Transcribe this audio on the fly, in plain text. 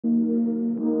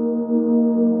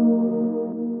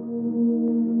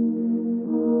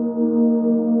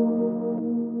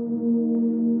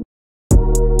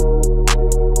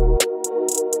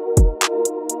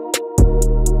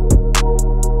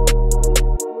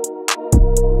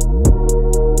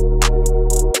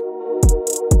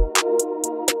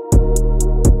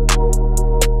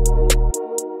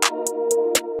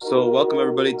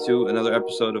everybody, to another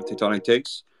episode of Tectonic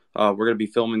Takes. We're going to be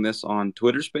filming this on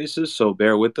Twitter Spaces, so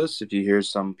bear with us if you hear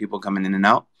some people coming in and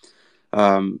out.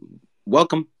 Um,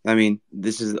 Welcome. I mean,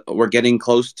 we're getting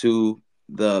close to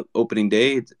the opening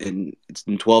day. It's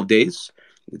in 12 days.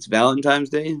 It's Valentine's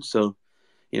Day, so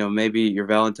maybe your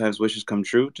Valentine's wishes come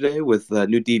true today with a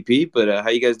new DP. But how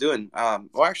you guys doing?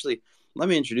 Well, actually, let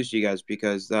me introduce you guys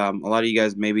because a lot of you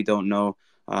guys maybe don't know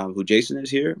who Jason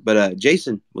is here. But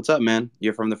Jason, what's up, man?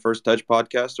 You're from the First Touch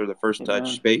podcast or the First Touch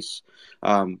Yeah, space.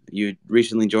 You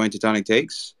recently joined Tectonic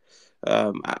Takes.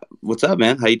 What's up,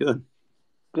 man? How you doing?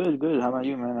 good, good. How about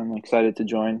you, man? I'm excited to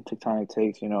join Tectonic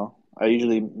Takes. I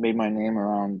usually made my name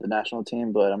around the national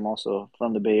team, but I'm also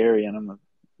from the Bay Area, and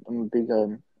I'm a big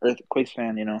Earthquakes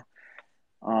fan.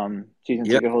 Season Yep.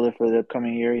 ticket holder for the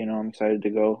upcoming year. I'm excited to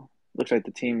go. Looks like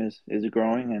the team is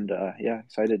growing, and yeah,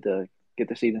 excited to get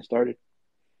the season started.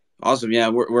 Awesome. Yeah,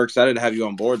 we're excited to have you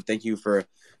on board. Thank you for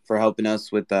helping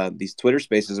us with these Twitter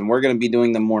spaces, and we're going to be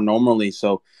doing them more normally.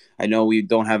 So I know we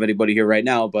don't have anybody here right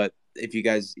now, but if you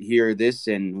guys hear this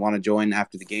and want to join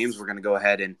after the games, we're going to go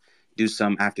ahead and do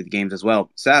some after the games as well.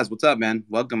 Saz, what's up, man?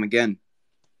 Welcome again.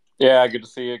 Yeah, good to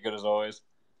see you. Good as always.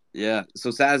 Yeah. So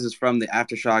Saz is from the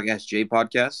Aftershock SJ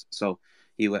podcast. So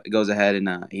he goes ahead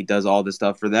and he does all this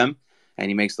stuff for them, and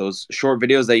he makes those short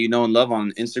videos that you know and love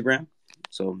on Instagram.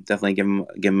 So definitely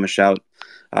give him a shout.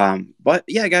 But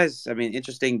yeah, guys, I mean,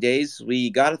 interesting days. We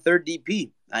got a third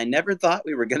DP. I never thought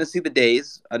we were gonna see the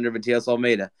days under Matias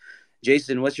Almeida.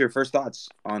 Jason, what's your first thoughts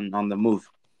on the move?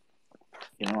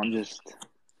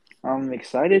 I'm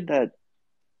excited that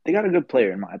they got a good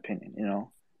player, in my opinion.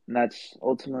 And that's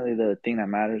ultimately the thing that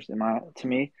matters to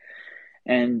me.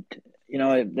 And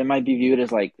it might be viewed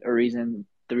as like the reason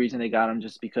they got him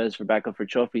just because for backup for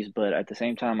trophies. But at the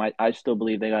same time, I still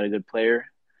believe they got a good player.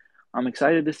 I'm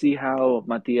excited to see how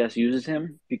Matias uses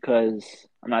him because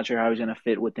I'm not sure how he's going to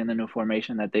fit within the new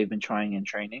formation that they've been trying in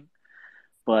training.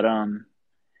 But I'm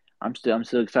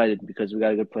still excited because we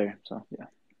got a good player. So yeah.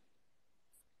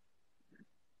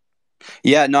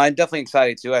 Yeah, no, I'm definitely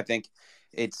excited too. I think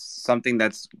it's something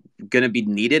that's gonna be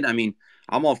needed. I mean,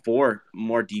 I'm all for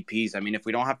more DPS. I mean, if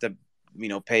we don't have to,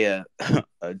 pay a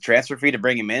transfer fee to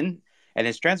bring him in, and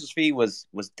his transfer fee was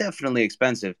definitely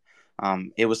expensive.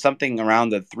 It was something around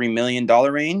the $3 million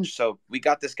range. So we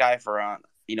got this guy for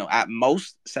at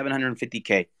most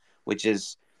 750K, which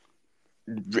is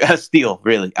a steal,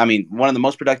 really. I mean, one of the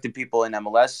most productive people in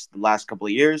MLS the last couple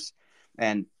of years,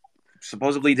 and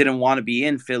supposedly didn't want to be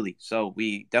in Philly. So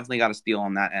we definitely got a steal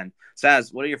on that end.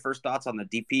 Saz, what are your first thoughts on the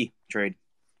DP trade?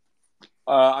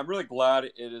 I'm really glad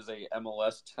it is a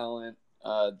MLS talent.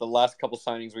 The last couple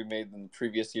signings we made in the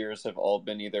previous years have all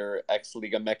been either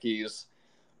ex-Liga Mekis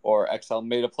or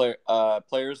ex-Almeida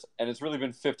players, and it's really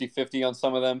been 50-50 on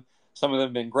some of them. Some of them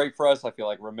have been great for us. I feel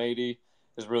like Remedi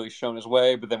has really shown his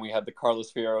way, but then we had the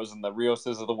Carlos Fierros and the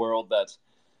Rioses of the world that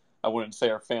I wouldn't say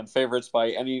are fan favorites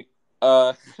by any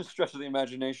stretch of the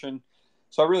imagination.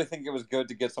 So I really think it was good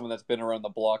to get someone that's been around the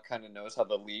block, kind of knows how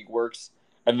the league works.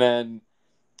 And then,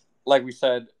 like we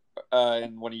said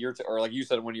in one of your, or like you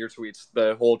said in one of your tweets,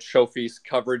 the whole Chofis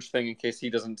coverage thing in case he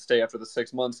doesn't stay after the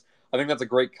 6 months. I think that's a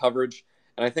great coverage.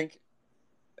 And I think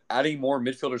adding more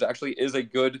midfielders actually is a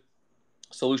good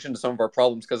solution to some of our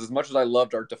problems because as much as I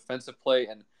loved our defensive play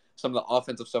and some of the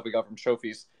offensive stuff we got from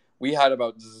Chofis, we had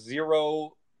about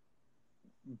zero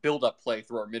build-up play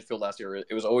through our midfield last year.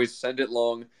 It was always send it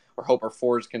long or hope our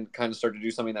forwards can kind of start to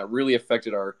do something that really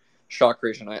affected our shot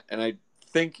creation. I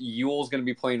think Ewell's going to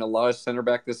be playing a lot of center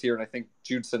back this year, and I think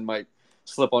Judson might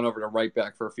slip on over to right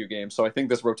back for a few games. So I think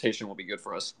this rotation will be good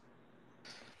for us.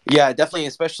 Yeah, definitely.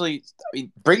 Especially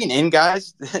bringing in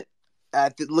guys.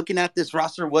 Looking at this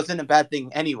roster wasn't a bad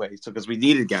thing anyway. So because we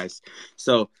needed guys,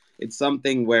 so it's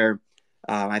something where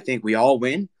I think we all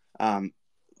win.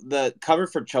 The cover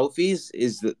for trophies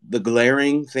is the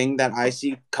glaring thing that I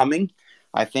see coming.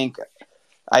 I think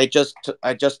I just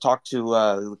talked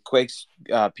to Quake's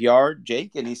PR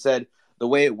Jake, and he said the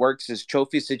way it works is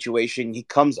trophy situation. He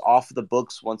comes off the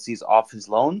books once he's off his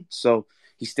loan, so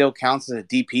he still counts as a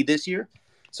DP this year.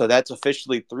 So that's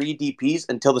officially three DPs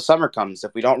until the summer comes.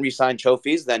 If we don't re-sign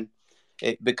trophies, then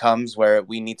it becomes where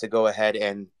we need to go ahead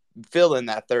and fill in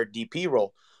that third DP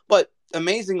role. But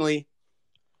amazingly,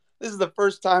 this is the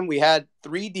first time we had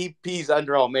three DPs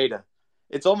under Almeida.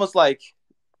 It's almost like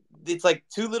it's like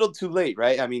too little, too late,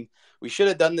 right? I mean, we should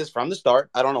have done this from the start.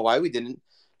 I don't know why we didn't.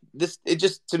 This it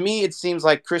just to me it seems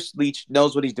like Chris Leach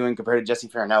knows what he's doing compared to Jesse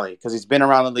Farinelli because he's been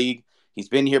around the league, he's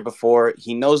been here before,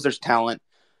 he knows there's talent.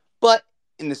 But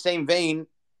in the same vein,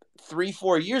 3,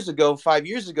 4 years ago, 5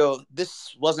 years ago,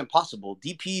 this wasn't possible.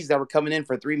 DPs that were coming in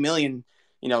for 3 million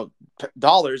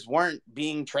dollars weren't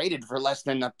being traded for less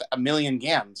than a million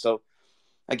GAM. So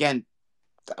again,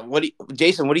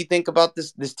 Jason, what do you think about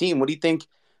this team? What do you think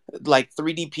like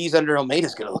 3DPs under Almeida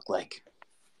is going to look like?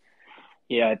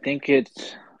 Yeah, I think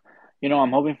it's,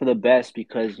 I'm hoping for the best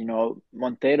because,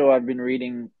 Montero, I've been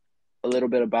reading a little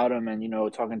bit about him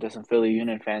and, talking to some Philly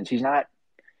Union fans. He's not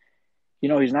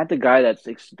the guy that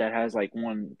has like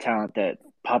one talent that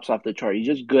pops off the chart. He's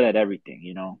just good at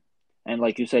everything, And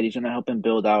like you said, he's going to help him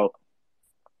build out.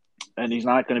 And he's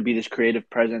not going to be this creative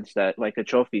presence that like a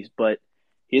trophies, but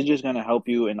he's just going to help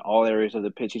you in all areas of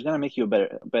the pitch. He's going to make you he's going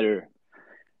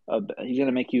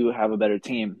to make you have a better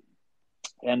team.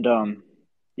 And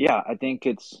yeah, I think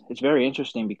it's very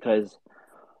interesting because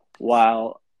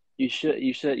while we should have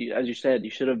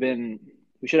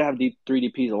the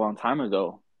 3DPs a long time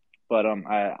ago, but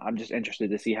I'm just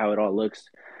interested to see how it all looks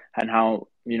and how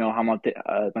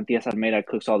Matias Almeida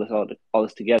cooks all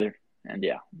this together. And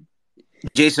yeah.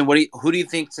 Jason, who do you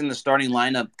think's in the starting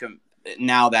lineup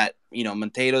now that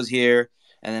Montero's here,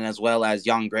 and then as well as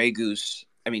Jan Grey Goose?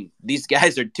 I mean, these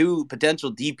guys are two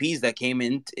potential DPs that came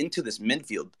into this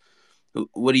midfield.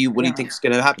 What do you think is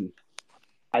going to happen?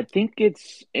 I think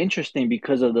it's interesting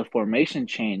because of the formation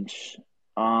change.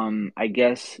 I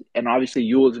guess, and obviously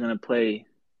Yule is going to play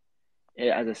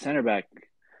as a center back.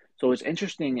 So it's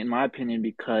interesting, in my opinion,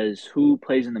 because who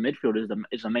plays in the midfield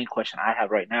is the main question I have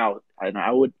right now. And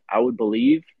I would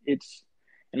believe it's,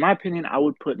 in my opinion, I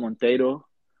would put Montero,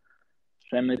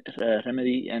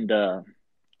 Remedy, and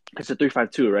it's a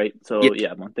 3-5-2, right? So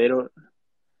yeah, Montero,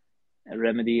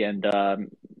 Remedy, and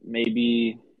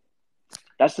maybe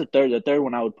that's the third. The third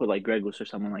one I would put like Gregus or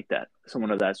someone like that, someone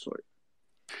of that sort.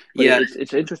 But yeah,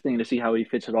 it's interesting to see how he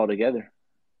fits it all together.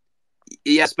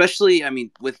 Yeah, especially, I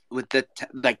mean, with the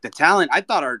talent. I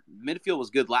thought our midfield was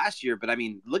good last year, but I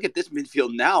mean, look at this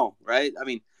midfield now, right? I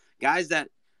mean, guys that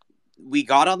we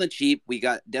got on the cheap, we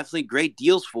got definitely great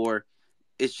deals for.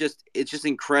 It's just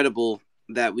incredible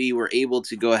that we were able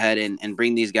to go ahead and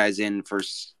bring these guys in for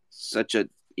such a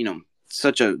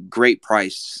great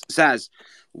price. Saz,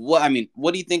 what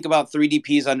do you think about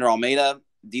 3DPs under Almeida?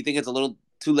 Do you think it's a little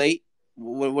too late?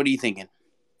 What are you thinking?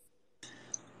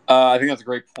 I think that's a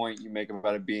great point you make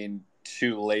about it being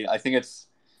too late. I think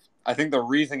the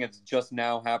reason it's just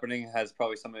now happening has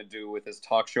probably something to do with his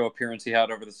talk show appearance he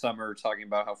had over the summer, talking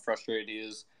about how frustrated he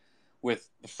is with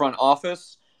the front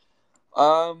office.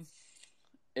 And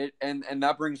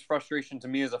that brings frustration to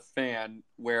me as a fan,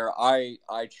 where I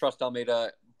trust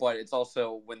Almeida, but it's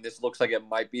also, when this looks like it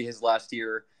might be his last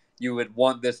year, you would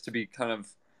want this to be kind of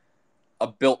a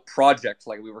built project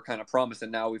like we were kind of promised,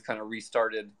 and now we've kind of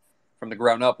restarted from the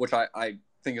ground up, which I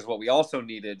think is what we also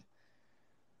needed.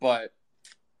 But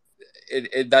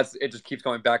it just keeps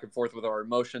going back and forth with our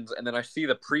emotions. And then I see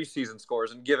the preseason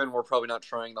scores, and given we're probably not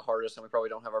trying the hardest and we probably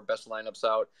don't have our best lineups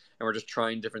out and we're just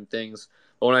trying different things.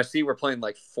 But when I see we're playing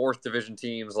like 4th division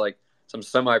teams, like some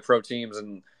semi-pro teams,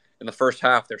 and in the first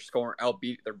half they're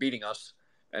beating us.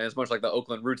 And it's much like the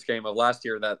Oakland Roots game of last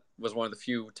year that was one of the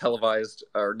few televised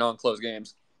or non-closed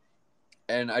games.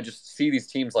 And I just see these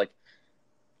teams like,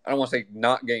 I don't want to say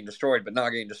not getting destroyed, but not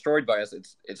getting destroyed by us.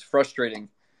 It's frustrating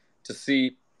to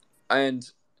see. And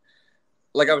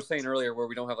like I was saying earlier, where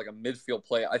we don't have like a midfield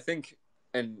play, I think,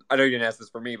 and I know you didn't ask this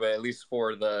for me, but at least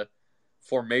for the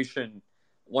formation,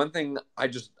 one thing I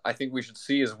think we should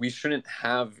see is we shouldn't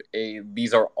have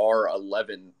these are our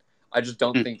 11. I just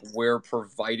don't think we're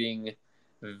providing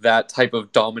that type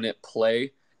of dominant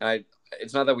play. And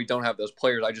it's not that we don't have those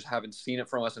players. I just haven't seen it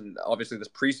from us. And obviously this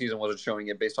preseason wasn't showing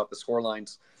it based off the score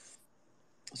lines.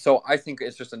 So I think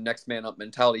it's just a next man up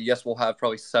mentality. Yes, we'll have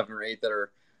probably 7 or 8 that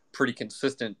are pretty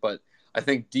consistent, but I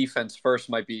think defense first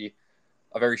might be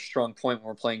a very strong point when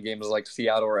we're playing games like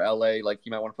Seattle or LA. Like,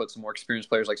 you might want to put some more experienced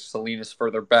players like Salinas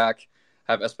further back,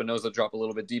 have Espinoza drop a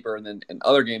little bit deeper, and then in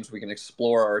other games we can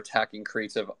explore our attacking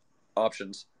creative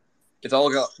options. It's all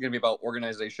going to be about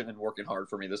organization and working hard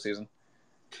for me this season.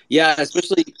 Yeah,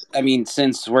 especially, I mean,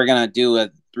 since we're going to do a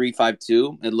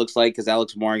 3-5-2, it looks like, because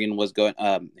Alex Morgan was going,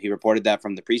 he reported that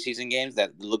from the preseason games,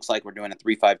 that it looks like we're doing a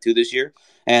 3-5-2 this year.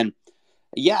 And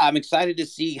yeah, I'm excited to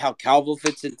see how Calvo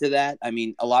fits into that. I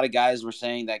mean, a lot of guys were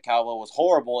saying that Calvo was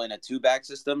horrible in a 2-back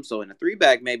system. So in a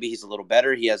 3-back, maybe he's a little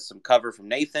better. He has some cover from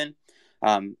Nathan.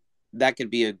 That could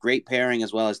be a great pairing,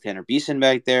 as well as Tanner Beeson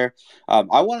back there.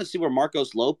 I want to see where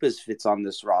Marcos Lopez fits on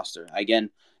this roster. Again,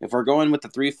 if we're going with the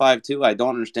 3-5-2, I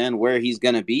don't understand where he's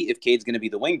going to be if Cade's going to be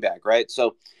the wingback, right?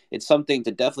 So it's something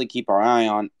to definitely keep our eye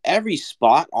on. Every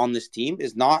spot on this team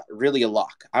is not really a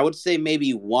lock. I would say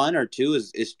maybe 1 or 2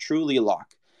 is truly a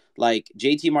lock. Like,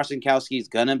 JT Marcinkowski is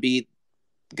going to be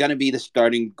going to be the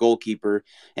starting goalkeeper,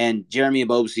 and Jeremy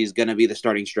Ebobisse is going to be the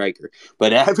starting striker.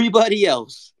 But everybody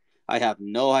else, I have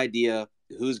no idea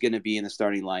who's going to be in the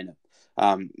starting lineup.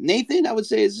 Nathan, I would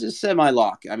say, is a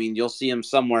semi-lock. I mean, you'll see him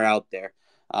somewhere out there,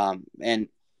 and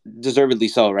deservedly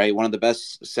so, right? One of the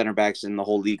best center backs in the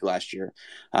whole league last year.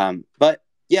 But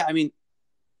yeah, I mean,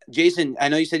 Jason, I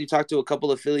know you said you talked to a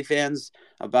couple of Philly fans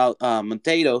about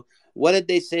Monteiro. What did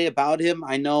they say about him?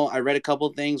 I know I read a couple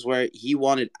of things where he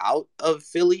wanted out of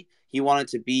Philly. He wanted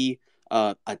to be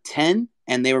a 10,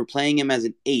 and they were playing him as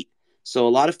an 8. So a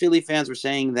lot of Philly fans were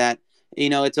saying that,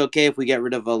 it's okay if we get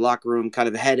rid of a locker room kind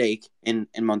of headache in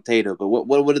Monteiro. But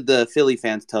what did the Philly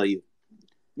fans tell you?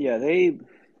 Yeah, they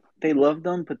love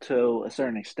them, but to a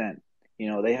certain extent.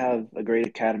 They have a great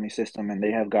academy system, and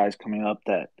they have guys coming up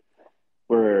that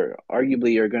were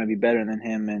arguably are going to be better than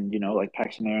him, and like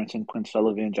Paxton Aronson, Quinn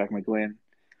Sullivan, Jack McGlynn,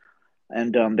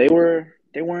 and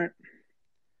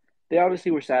they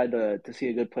obviously were sad to see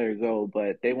a good player go,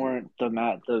 but they weren't they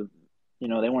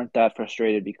weren't that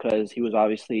frustrated because he was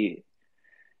obviously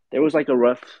there was like a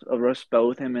rough spell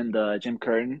with him and Jim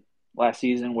Curtin last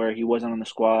season where he wasn't on the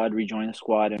squad, rejoined the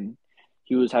squad, and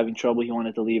he was having trouble. He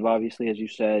wanted to leave, obviously, as you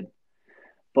said,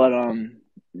 but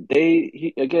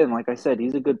again, like I said,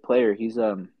 he's a good player.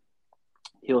 He'll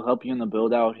help you in the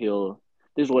build out.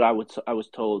 This is what I was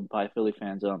told by Philly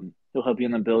fans. He'll help you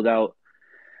in the build out.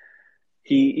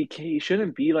 He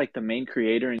shouldn't be like the main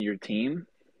creator in your team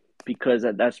because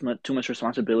that's too much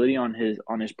responsibility on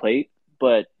his plate.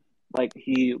 But like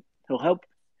he'll help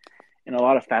in a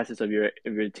lot of facets of your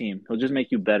team. He'll just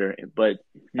make you better. But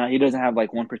now he doesn't have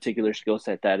like one particular skill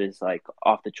set that is like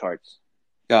off the charts.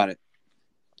 Got it.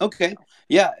 Okay.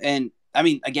 Yeah, and I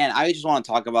mean, again, I just want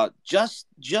to talk about just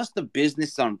the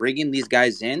business on bringing these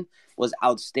guys in was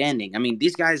outstanding. I mean,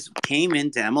 these guys came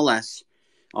into MLS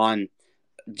on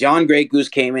John Grey Goose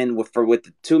came in with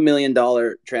the $2 million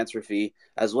transfer fee,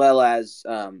 as well as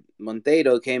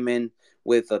Monteiro came in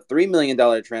with a $3 million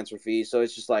transfer fee. So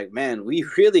it's just like, man, we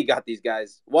really got these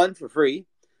guys, one for free,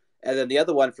 and then the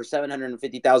other one for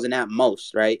 $750,000 at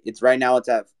most, right? It's right now it's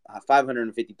at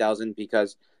 $550,000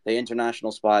 because the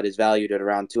international spot is valued at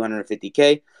around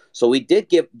 $250K. So we did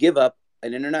give up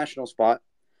an international spot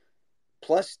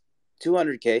plus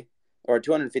 $200K or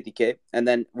 $250K, and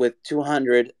then with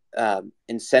 200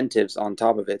 incentives on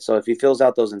top of it. So if he fills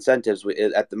out those incentives,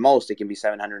 at the most it can be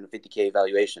 $750K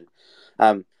valuation.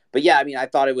 But yeah, I mean, I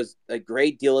thought it was a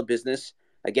great deal of business.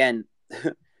 Again,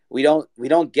 we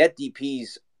don't get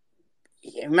DPs.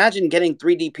 Imagine getting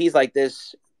 3 DPs like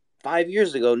this 5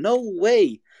 years ago. No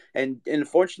way. And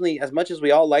unfortunately, as much as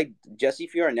we all like Jesse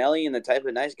Fioranelli and the type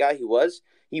of nice guy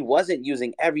he wasn't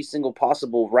using every single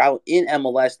possible route in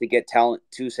MLS to get talent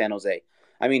to San Jose.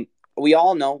 I mean, we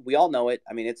all know it.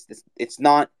 I mean, it's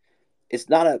not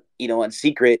a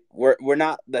secret. We're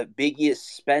not the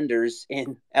biggest spenders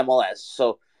in MLS.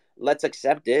 So let's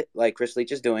accept it, like Chris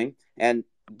Leach is doing, and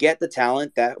get the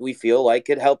talent that we feel like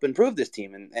could help improve this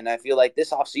team. And I feel like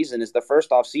this offseason is the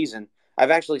first offseason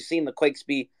I've actually seen the Quakes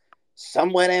be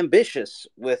somewhat ambitious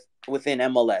within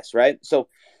MLS, right? So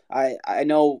I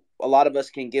know a lot of us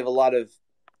can give a lot of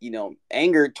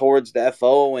anger towards the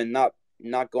FO and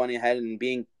not going ahead and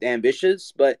being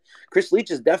ambitious, but Chris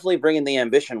Leach is definitely bringing the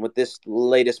ambition with this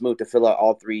latest move to fill out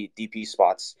all 3 DP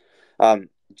spots.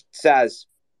 Saz,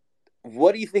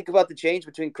 what do you think about the change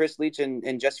between Chris Leach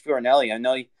and Jesse Fioranelli? I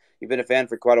know you've been a fan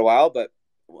for quite a while, but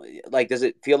like, does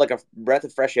it feel like a breath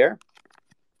of fresh air?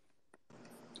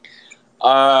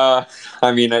 I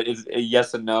mean, it's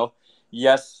yes and no.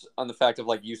 Yes, on the fact of,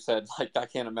 like you said, like I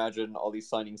can't imagine all these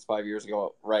signings 5 years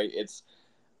ago, right?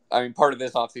 I mean, part of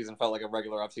this offseason felt like a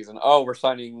regular offseason. Oh, we're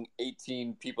signing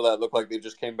 18 people that look like they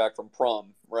just came back from prom,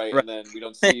 right? And then we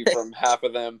don't see from half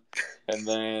of them. And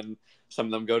then some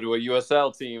of them go to a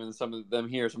USL team, and some of them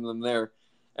here, some of them there.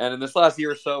 And in this last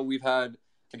year or so, we've had,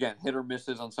 again, hit or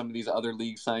misses on some of these other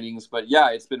league signings. But yeah,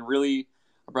 it's been really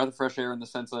a breath of fresh air in the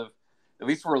sense of at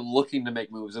least we're looking to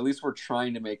make moves. At least we're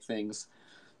trying to make things.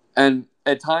 And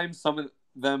at times, some of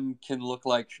them can look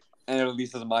like, and at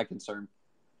least as my concern,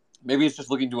 maybe it's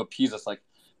just looking to appease us. Like,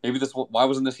 maybe why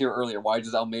wasn't this here earlier? Why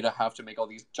does Almeida have to make all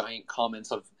these giant comments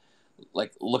of,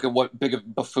 like, look at what big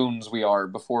of buffoons we are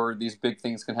before these big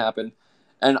things can happen?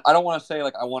 And I don't want to say,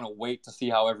 like, I want to wait to see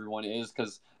how everyone is,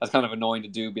 because that's kind of annoying to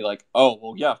do. Be like, oh,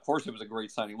 well, yeah, of course it was a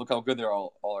great signing. Look how good they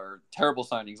all are. Terrible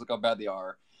signings. Look how bad they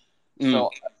are.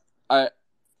 So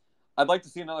I'd like to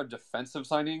see another defensive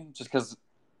signing just because,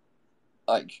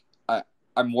 like,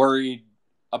 I'm worried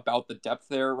about the depth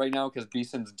there right now because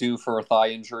Beeson's due for a thigh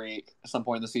injury at some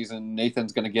point in the season.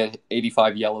 Nathan's going to get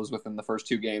 85 yellows within the first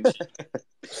 2 games.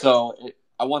 So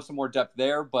I want some more depth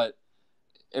there, but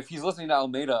if he's listening to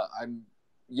Almeida,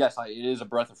 it is a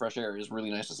breath of fresh air. It is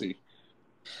really nice to see.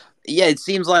 Yeah, it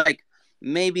seems like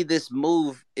maybe this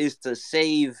move is to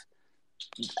save.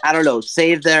 I don't know,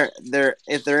 save their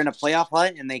if they're in a playoff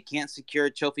hunt and they can't secure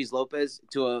Chofis Lopez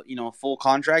to a full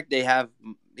contract, they have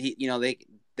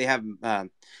they have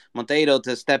Monteiro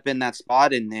to step in that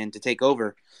spot and to take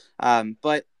over.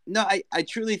 But no, I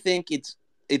truly think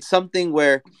it's something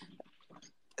where,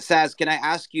 Saz, can I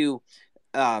ask you,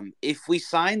 if we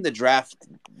sign the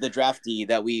draftee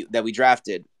that we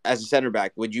drafted as a center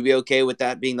back, would you be okay with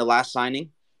that being the last signing?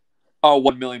 Oh,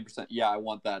 1,000,000%. Yeah, I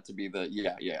want that to be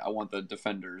I want the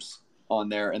defenders on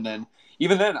there. And then,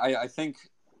 even then, I think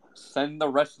send the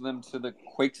rest of them to the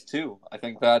Quakes too. I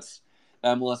think that's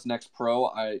MLS Next Pro.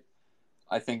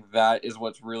 I think that is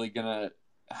what's really going to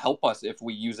help us if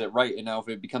we use it right. And now if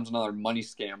it becomes another money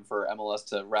scam for MLS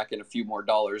to rack in a few more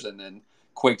dollars and then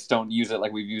Quakes don't use it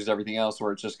like we've used everything else,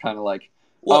 where it's just kind of like,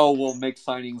 we'll make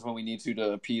signings when we need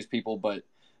to appease people, but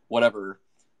whatever.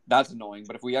 That's annoying.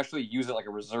 But if we actually use it like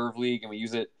a reserve league and we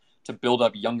use it to build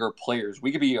up younger players,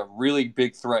 we could be a really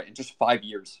big threat in just 5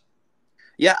 years.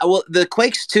 Yeah, well, the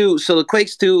Quakes 2, so the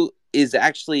Quakes 2 is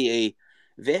actually a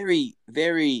very,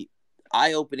 very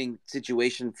eye-opening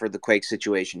situation for the Quakes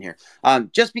situation here.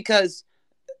 Just because,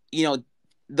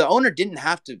 the owner didn't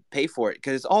have to pay for it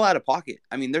because it's all out of pocket.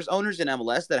 I mean, there's owners in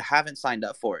MLS that haven't signed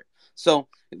up for it. So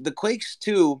the Quakes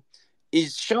 2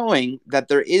 is showing that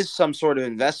there is some sort of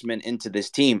investment into this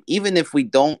team, even if we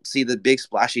don't see the big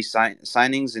splashy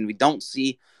signings and we don't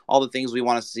see all the things we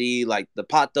want to see, like the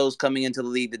Patos coming into the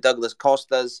league, the Douglas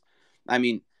Costas. I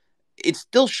mean, it's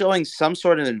still showing some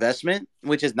sort of investment,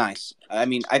 which is nice. I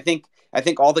mean, I think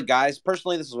all the guys,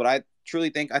 personally, this is what I truly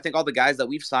think. I think all the guys that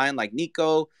we've signed, like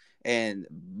Nico and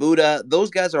Buddha,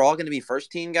 those guys are all going to be first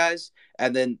team guys.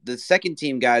 And then the second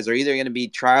team guys are either going to be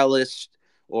trialists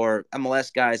or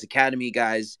MLS guys, academy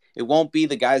guys. It won't be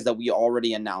the guys that we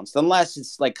already announced, unless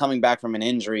it's like coming back from an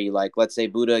injury. Like, let's say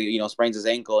Buddha, sprains his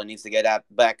ankle and needs to get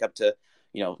back up to,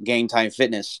 game time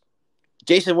fitness.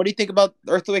 Jason, what do you think about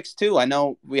Earthquakes 2? I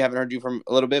know we haven't heard you from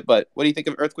a little bit, but what do you think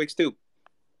of Earthquakes 2?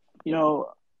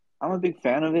 I'm a big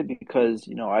fan of it because,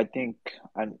 I think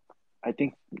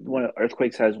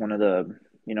Earthquakes has one of the,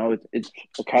 its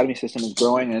academy system is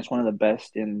growing and it's one of the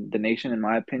best in the nation, in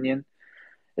my opinion.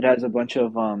 It has a bunch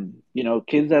of,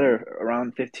 kids that are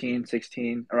around 15,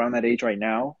 16, around that age right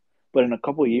now. But in a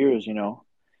couple of years,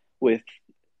 with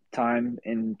time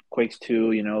in Quakes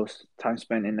 2, time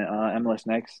spent in MLS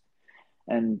Next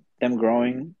and them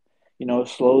growing,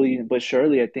 slowly but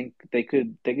surely, I think they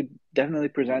could definitely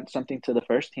present something to the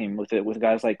first team with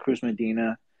guys like Cruz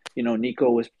Medina. Nico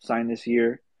was signed this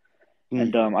year.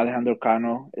 And Alejandro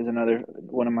Cano is another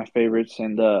one of my favorites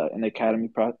in the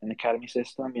academy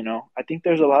system. I think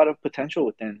there's a lot of potential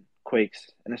within Quakes,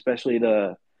 and especially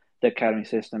the academy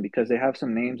system, because they have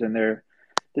some names, and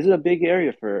this is a big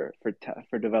area for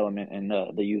development and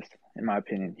the youth, in my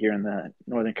opinion, here in the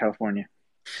Northern California.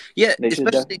 Yeah,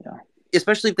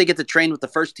 especially if they get to train with the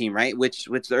first team, right? Which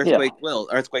the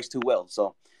Earthquakes 2 will.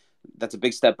 So that's a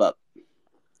big step up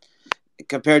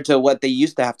compared to what they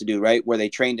used to have to do, right? Where they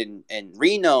trained in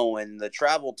Reno and the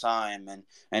travel time,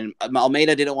 and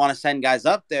Almeida didn't want to send guys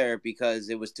up there because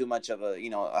it was too much of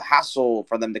a hassle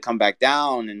for them to come back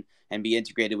down and be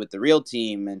integrated with the real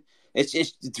team. And it's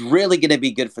really going to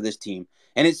be good for this team.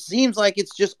 And it seems like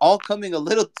it's just all coming a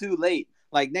little too late.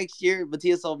 Like next year,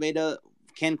 Matias Almeida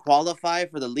can qualify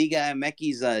for the Liga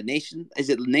MX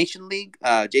Nation League?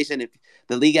 Jason, if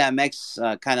the Liga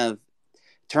MX kind of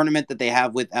tournament that they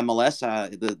have with MLS.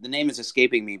 The name is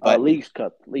escaping me, but Leagues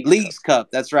Cup. Leagues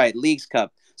Cup. That's right, Leagues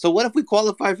Cup. So what if we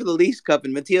qualify for the Leagues Cup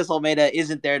and Matias Almeida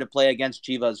isn't there to play against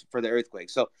Chivas for the Earthquake?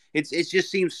 So it just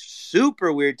seems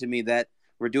super weird to me that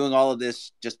we're doing all of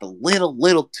this just a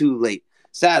little too late.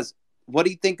 Saz, what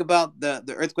do you think about the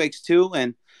Earthquakes 2,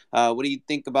 and what do you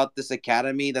think about this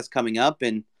academy that's coming up?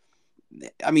 And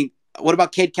I mean, what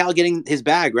about Cade Cal getting his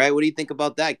bag, right? What do you think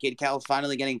about that? Cade Cal is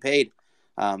finally getting paid.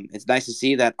 It's nice to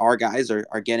see that our guys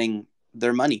are getting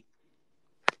their money.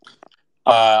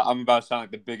 I'm about to sound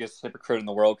like the biggest hypocrite in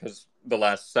the world because the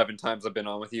last 7 times I've been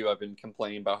on with you, I've been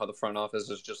complaining about how the front office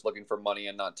is just looking for money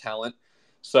and not talent.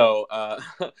 So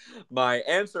my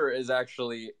answer is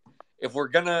actually, if we're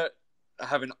going to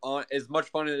have as much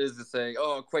fun as it is to say,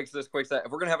 oh, Quakes this, Quakes that,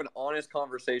 if we're going to have an honest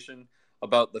conversation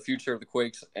about the future of the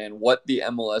Quakes and what the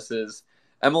MLS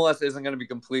isn't going to be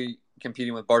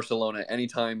competing with Barcelona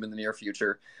anytime in the near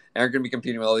future, and are going to be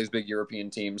competing with all these big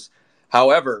European teams.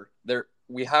 However,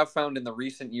 we have found in the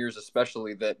recent years,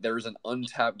 especially, that there is an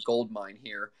untapped gold mine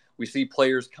here. We see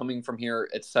players coming from here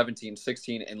at 17,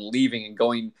 16 and leaving and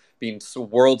going, being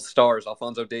world stars.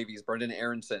 Alphonso Davies, Brendan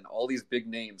Aronson, all these big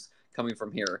names coming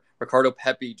from here. Ricardo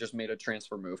Pepi just made a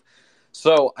transfer move.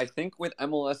 So I think with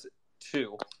MLS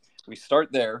 2, we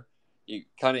start there. You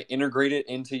kind of integrate it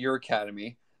into your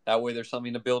academy. That way there's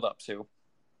something to build up to.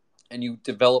 And you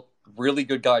develop really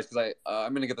good guys, because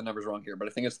I'm going to get the numbers wrong here, but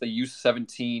I think it's the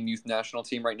U17 youth national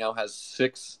team right now has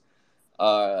 6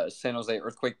 San Jose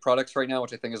Earthquake products right now,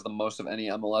 which I think is the most of any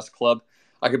MLS club.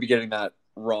 I could be getting that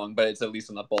wrong, but it's at least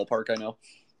in that ballpark, I know.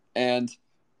 And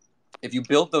if you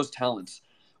build those talents,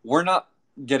 we're not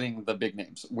getting the big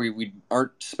names. We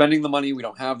aren't spending the money. We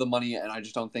don't have the money, and I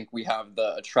just don't think we have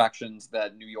the attractions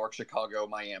that New York, Chicago,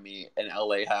 Miami, and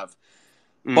LA have.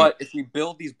 But if we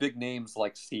build these big names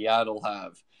like Seattle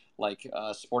have, like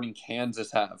Sporting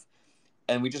Kansas have,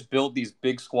 and we just build these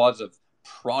big squads of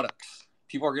products,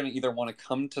 people are going to either want to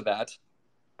come to that,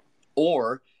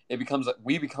 or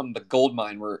we become the gold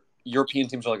mine where European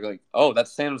teams are like, oh,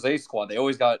 that's San Jose squad. They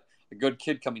always got a good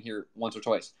kid coming here once or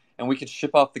twice. And we could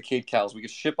ship off the Cade Cowles. We could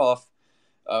ship off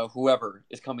whoever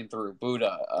is coming through,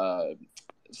 Buddha,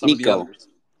 some Nico. of the others.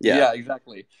 Yeah,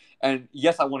 exactly. And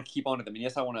yes, I want to keep on to them. And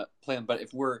yes, I want to play them. But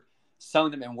if we're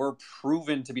selling them and we're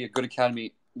proven to be a good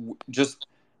academy, just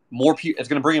more people, it's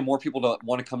going to bring in more people to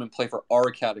want to come and play for our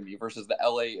academy versus the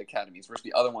LA academies versus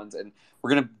the other ones. And we're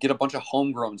going to get a bunch of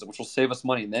homegrowns, which will save us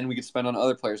money. And then we can spend on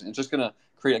other players. And it's just going to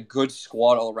create a good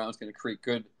squad all around. It's going to create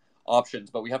good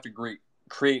options. But we have to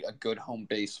create a good home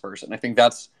base first. And I think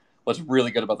that's what's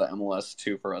really good about the MLS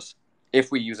too for us,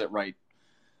 if we use it right.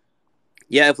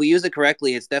 Yeah, if we use it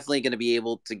correctly, it's definitely going to be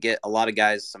able to get a lot of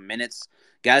guys some minutes,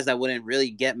 guys that wouldn't really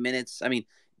get minutes. I mean,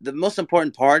 the most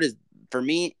important part is, for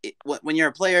me, when you're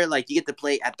a player, like, you get to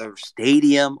play at the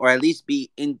stadium, or at least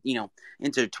be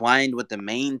intertwined with the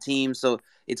main team. So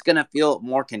it's going to feel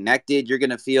more connected. You're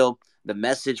going to feel the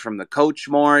message from the coach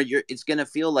more. It's going to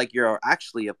feel like you're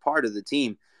actually a part of the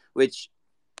team, which,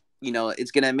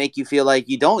 it's going to make you feel like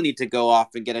you don't need to go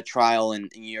off and get a trial in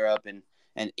Europe and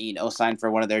sign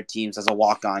for one of their teams as a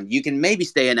walk-on. You can maybe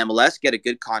stay in MLS, get a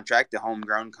good contract, a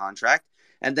homegrown contract,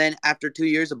 and then after 2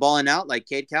 years of balling out like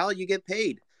Cade Cowles, you get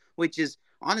paid, which is,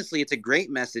 honestly, it's a great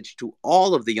message to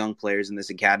all of the young players in this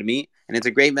academy, and it's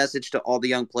a great message to all the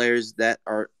young players that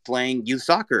are playing youth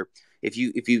soccer. If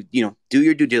you do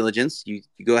your due diligence, you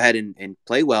go ahead and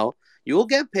play well, you will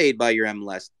get paid by your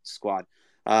MLS squad.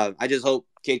 I just hope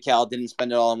Cade Cowles didn't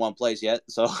spend it all in one place yet.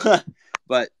 So,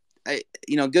 but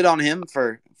good on him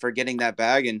for getting that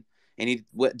bag, and he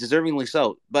deservingly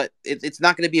so. But it's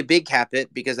not going to be a big cap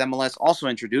hit, because MLS also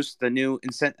introduced the new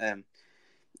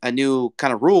a new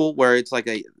kind of rule where it's like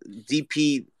a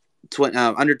DP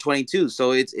under 22.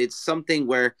 So it's something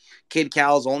where Cade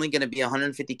Cowles is only going to be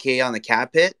 $150K on the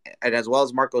cap hit, and as well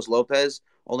as Marcos Lopez,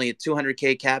 only a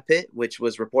 $200K cap hit, which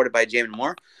was reported by Jamin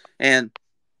Moore. And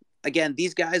again,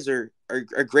 these guys are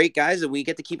great guys, and we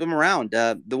get to keep them around.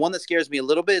 The one that scares me a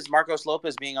little bit is Marcos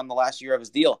Lopez being on the last year of his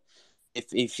deal.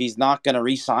 If he's not going to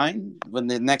re-sign within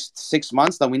the next 6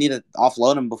 months, then we need to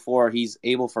offload him before he's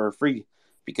able for a free.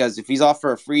 Because if he's off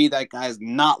for a free, that guy's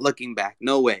not looking back.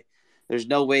 No way. There's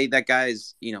no way that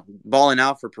guy's, balling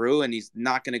out for Peru, and he's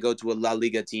not going to go to a La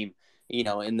Liga team,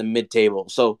 in the mid-table.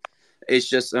 So it's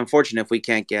just unfortunate if we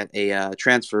can't get a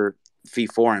transfer fee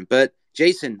for him. But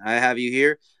Jason, I have you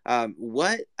here. I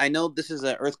know this is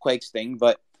an Earthquakes thing,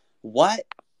 but what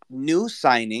new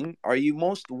signing are you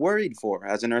most worried for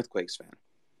as an Earthquakes fan?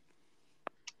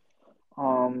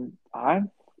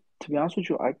 To be honest with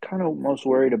you, I kind of most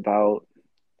worried about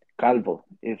Calvo,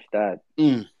 if that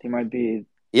he might be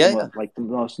like the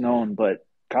most known, but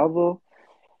Calvo,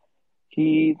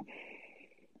 it's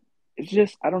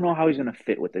just, I don't know how he's gonna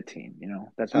fit with the team.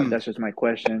 That's just my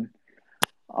question.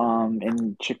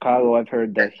 In Chicago, I've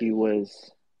heard that he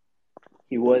wasn't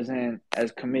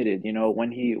as committed.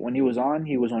 When he was on,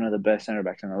 he was one of the best center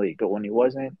backs in the league, but when he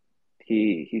wasn't,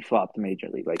 he flopped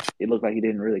majorly. Like, it looked like he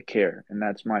didn't really care, and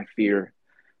that's my fear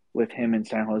with him in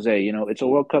San Jose. It's a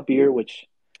World Cup year, which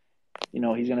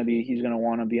he's gonna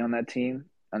want to be on that team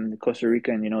in Costa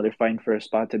Rica, and they're fighting for a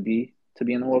spot to be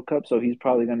in the World Cup. So he's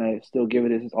probably gonna still give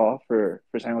it his all for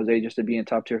San Jose just to be in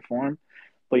top tier form.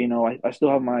 But I still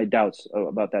have my doubts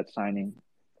about that signing,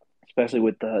 especially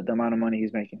with the amount of money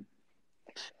he's making.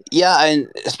 Yeah, and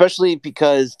especially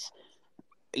because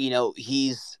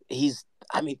he's.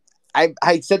 I mean,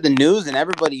 I said the news, and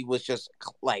everybody was just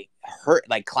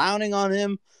clowning on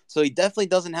him. So he definitely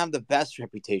doesn't have the best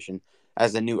reputation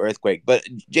as a new Earthquake. But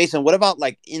Jason, what about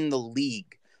in the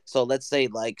league? So let's say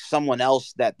like someone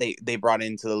else that they brought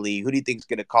into the league. Who do you think is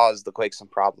going to cause the Quakes some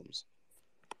problems?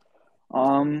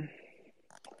 Um,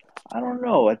 I don't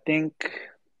know. I think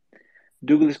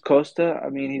Douglas Costa. I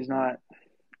mean, he's not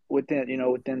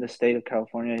within the state of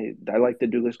California. I like the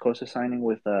Douglas Costa signing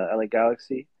with LA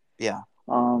Galaxy. Yeah.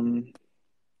 Um,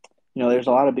 there's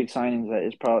a lot of big signings that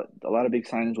is probably a lot of big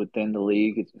signings within the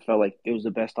league. It felt like it was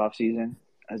the best offseason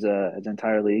as an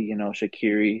entire league.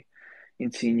 Shaqiri,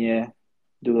 Insigne,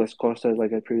 Douglas Costa,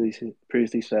 like I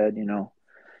previously said. There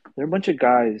are a bunch of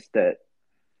guys that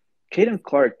Caden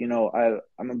Clark.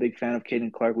 I'm a big fan of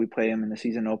Caden Clark. We play him in the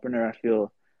season opener. I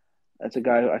feel that's a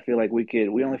guy I feel like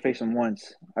we only face him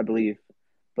once, I believe,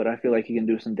 but I feel like he can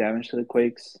do some damage to the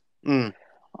Quakes. Mm.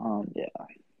 Yeah,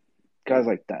 guys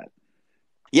like that.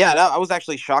 Yeah, I was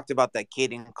actually shocked about that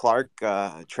Caden Clark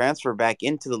transfer back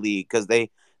into the league because they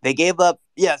gave up.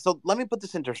 Yeah, so let me put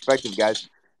this into perspective, guys.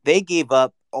 They gave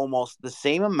up almost the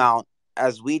same amount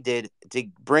as we did to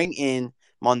bring in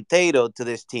Monteiro to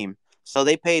this team. So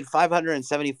they paid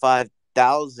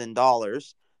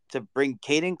 $575,000 to bring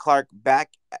Caden Clark back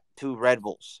to Red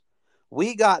Bulls.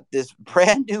 We got this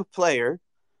brand new player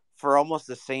for almost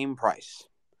the same price.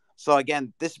 So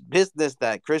again, this business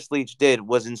that Chris Leach did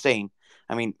was insane.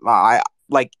 I mean, I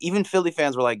like even Philly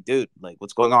fans were like, dude, like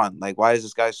what's going on? Like, why is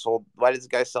this guy sold? Why does this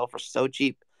guy sell for so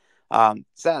cheap?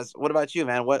 Saz, what about you,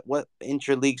 man? What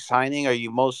intra-league signing are you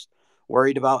most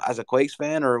worried about as a Quakes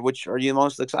fan, or which are you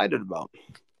most excited about?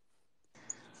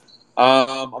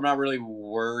 I'm not really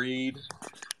worried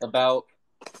about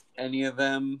any of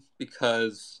them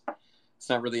because it's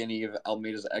not really any of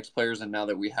Almeida's ex players, and now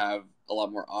that we have a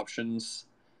lot more options,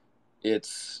 it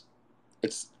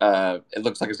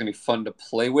looks like it's gonna be fun to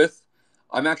play with.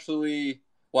 I'm actually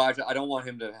I don't want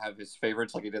him to have his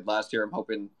favorites like he did last year. I'm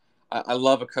hoping I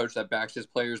love a coach that backs his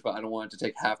players, but I don't want it to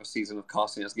take half a season of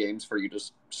costing us games for you to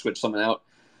switch someone out.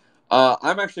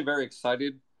 I'm actually very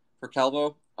excited for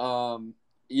Calvo.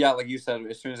 Yeah, like you said,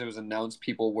 as soon as it was announced,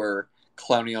 people were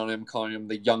clowning on him, calling him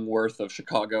the young worth of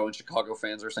Chicago, and Chicago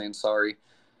fans are saying sorry.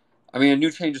 I mean, a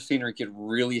new change of scenery could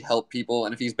really help people,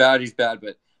 and if he's bad, he's bad.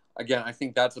 But again, I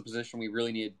think that's a position we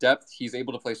really need depth. He's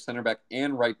able to play center back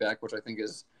and right back, which I think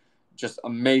is just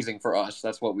amazing for us.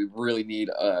 That's what we really need: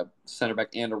 a center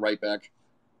back and a right back.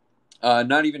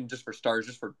 Not even just for stars,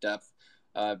 just for depth.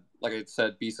 Like I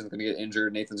said, Beeson's going to get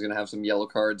injured. Nathan's going to have some yellow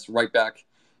cards. Right back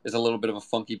is a little bit of a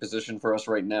funky position for us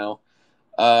right now.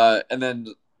 And then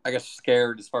I guess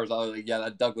scared as far as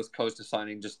that Douglas Costa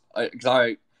signing. Just because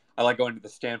I like going to the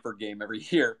Stanford game every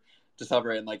year to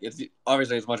celebrate, and like it's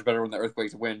much better when the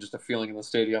Earthquakes win. Just a feeling in the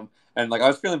stadium, and like I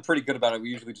was feeling pretty good about it. We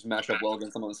usually just match up well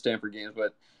against them on the Stanford games,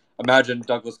 but imagine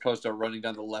Douglas Costa running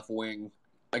down the left wing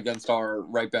against our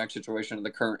right back situation in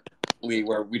the current league,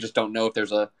 where we just don't know if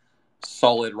there's a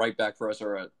solid right back for us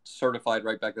or a certified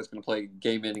right back that's going to play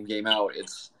game in and game out.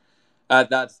 It's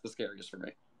that's the scariest for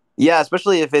me. Yeah,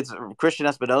 especially if it's Christian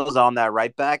Espinoza on that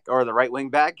right back or the right wing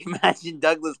back. Imagine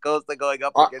Douglas Costa going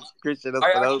up against Christian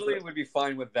Espinoza. I actually would be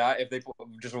fine with that if they put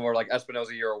just more like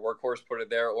Espinoza, you're a workhorse, put it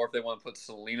there, or if they want to put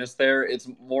Salinas there. It's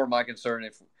more my concern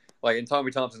if and Tommy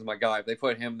Thompson's my guy. If they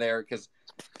put him there, because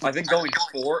I think Tommy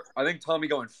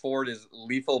going forward is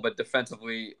lethal, but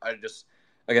defensively,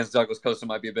 against Douglas Costa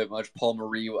might be a bit much. Paul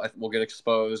Marie will get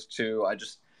exposed to.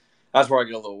 That's where I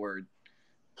get a little worried.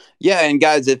 Yeah, and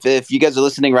guys, if you guys are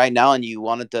listening right now and you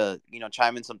wanted to,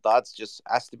 chime in some thoughts, just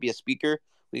ask to be a speaker.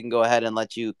 We can go ahead and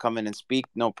let you come in and speak,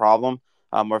 no problem.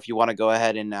 Or if you want to go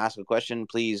ahead and ask a question,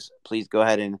 please go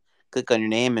ahead and click on your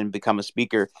name and become a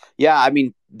speaker. Yeah, I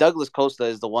mean, Douglas Costa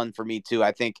is the one for me too.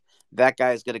 I think that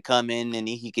guy is going to come in and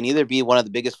he can either be one of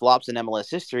the biggest flops in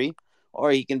MLS history,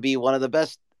 or he can be one of the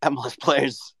best MLS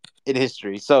players in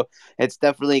history. So it's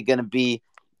definitely going to be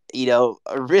a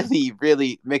really,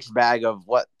 really mixed bag of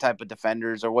what type of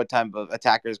defenders or what type of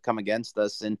attackers come against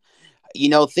us. And,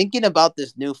 thinking about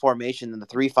this new formation in the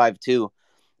 3-5-2,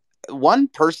 one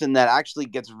person that actually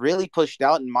gets really pushed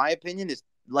out, in my opinion, is,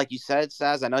 like you said,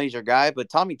 Saz, I know he's your guy, but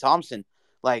Tommy Thompson,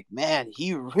 like, man,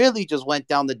 he really just went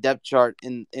down the depth chart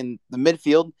in the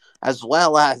midfield as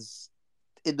well as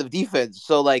in the defense.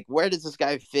 So, like, where does this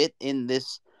guy fit in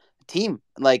this team?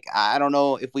 Like, I don't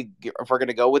know if we're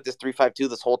gonna go with this 3-5-2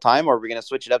 this whole time, or we're gonna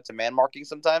switch it up to man marking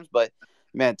sometimes. But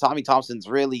man, Tommy Thompson's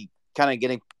really kind of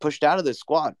getting pushed out of this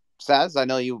squad. Saz, I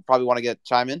know you probably want to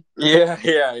chime in. Yeah,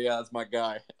 that's my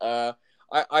guy.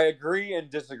 I agree and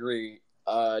disagree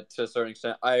to a certain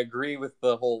extent. I agree with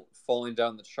the whole falling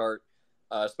down the chart,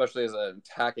 especially as an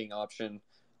attacking option.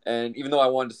 And even though I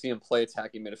wanted to see him play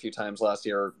attacking mid a few times last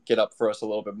year, or get up for us a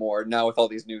little bit more, now with all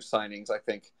these new signings, I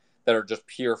think that are just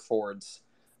pure forwards,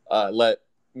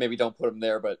 maybe don't put him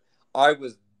there. But I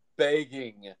was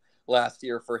begging last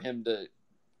year for him to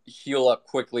heal up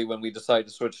quickly when we decided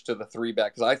to switch to the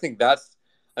 3-back, because I think that's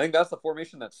the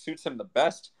formation that suits him the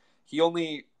best. He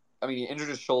injured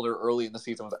his shoulder early in the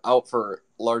season, was out for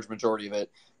a large majority of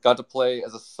it, got to play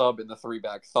as a sub in the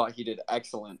 3-back, thought he did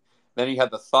excellent. Then he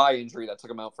had the thigh injury that took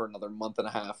him out for another month and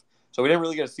a half. So we didn't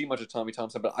really get to see much of Tommy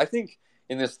Thompson. But I think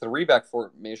in this 3-back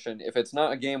formation, if it's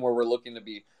not a game where we're looking to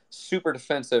be super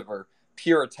defensive or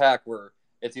pure attack, where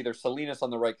it's either Salinas on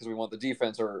the right because we want the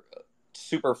defense, or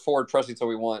super forward pressing so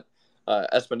we want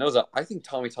Espinoza, I think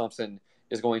Tommy Thompson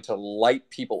is going to light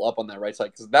people up on that right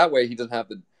side, because that way he doesn't have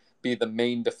to be the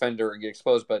main defender and get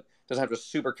exposed, but doesn't have to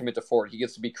super commit to forward. He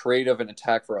gets to be creative and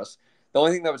attack for us. The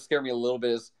only thing that would scare me a little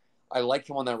bit is I like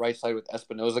him on that right side with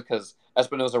Espinoza, because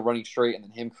Espinoza running straight and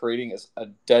then him creating is a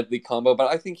deadly combo, but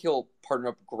I think he'll partner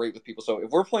up great with people. So if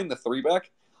we're playing the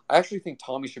 3-back, I actually think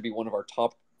Tommy should be one of our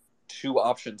top 2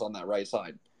 options on that right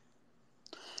side.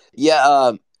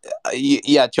 Yeah,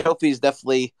 Trophy's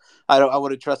definitely. I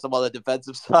wouldn't trust him on the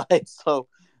defensive side, so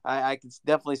I can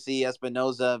definitely see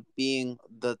Espinoza being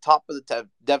the top of the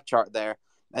depth chart there.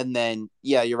 And then,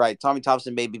 yeah, you're right. Tommy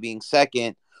Thompson maybe being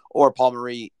second, or Paul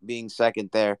Marie being second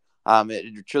there.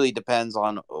 It truly depends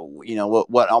on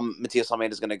what Matias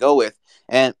Almeida is going to go with.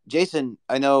 And Jason,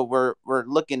 I know we're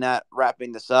looking at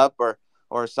wrapping this up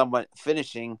or somewhat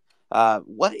finishing.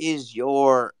 What is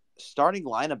your starting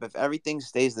lineup if everything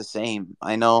stays the same?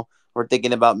 I know we're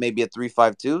thinking about maybe a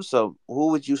 3-5-2. So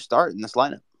who would you start in this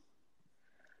lineup?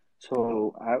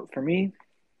 So for me,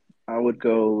 I would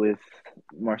go with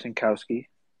Marcinkowski.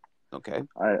 Okay.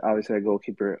 Obviously a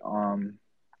goalkeeper.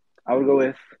 I would go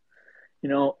with,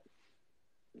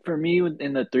 for me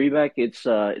in the 3-back, it's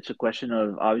a question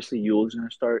of, obviously Yule's going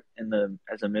to start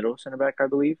as a middle center back, I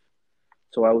believe.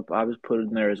 So I would put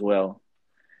him there as well,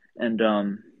 and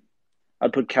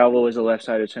I'd put Calvo as a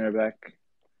left-sided center back,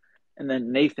 and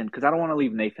then Nathan, because I don't want to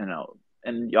leave Nathan out.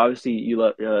 And obviously you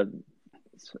love,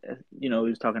 he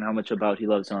was talking how much about he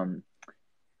loves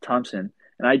Thompson,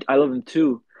 and I love him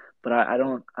too, but I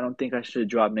don't think I should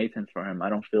drop Nathan for him. I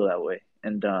don't feel that way,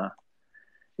 and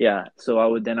so I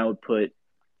would put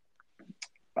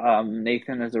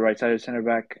Nathan as the right-sided center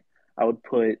back. I would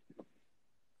put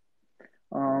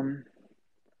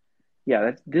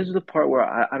this is the part where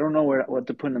I don't know what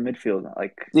to put in the midfield.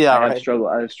 Like, yeah, I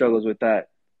have struggles with that.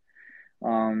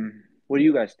 What do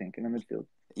you guys think in the midfield?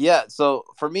 Yeah, so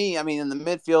for me, in the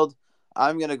midfield,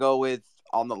 I'm gonna go with,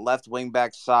 on the left wing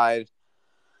back side,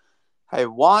 I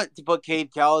want to put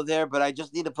Cade Cowell there, but I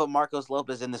just need to put Marcos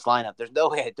Lopez in this lineup. There's no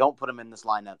way I don't put him in this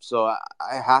lineup. So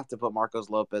I have to put Marcos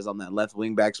Lopez on that left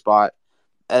wing back spot.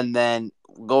 And then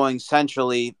going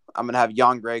centrally, I'm going to have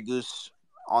Jan Gregus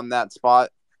on that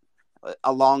spot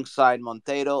alongside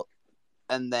Monteiro.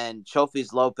 And then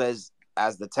Chofis Lopez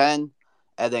as the 10.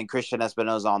 And then Christian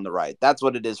Espinoza on the right. That's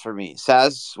what it is for me.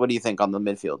 Saz, what do you think on the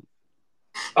midfield?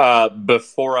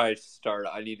 Before I start,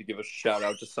 I need to give a shout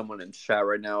out to someone in chat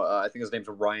right now. I think his name's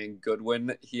Ryan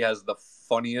Goodwin. He has the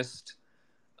funniest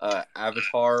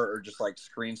avatar or just like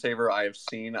screensaver I have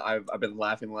seen. I've been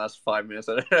laughing the last 5 minutes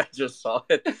at it. I just saw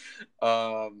it.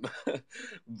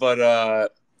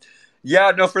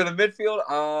 Yeah, no, for the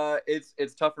midfield,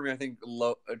 it's tough for me. I think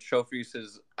Chofis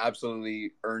has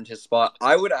absolutely earned his spot.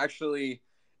 I would actually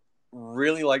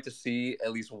really like to see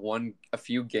at least a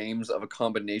few games of a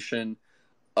combination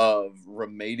of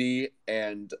Remedi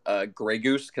and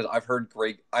Gregus, because I've heard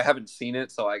I haven't seen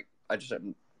it, so I just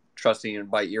am trusting in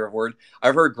by ear of word.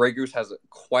 I've heard Gregus has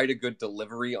quite a good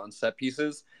delivery on set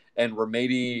pieces, and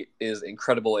Remedi is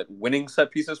incredible at winning set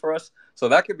pieces for us, so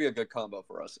that could be a good combo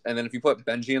for us. And then if you put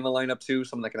Benji in the lineup too,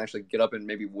 someone that can actually get up and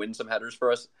maybe win some headers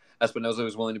for us, Espinoza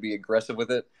is willing to be aggressive with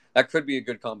it, that could be a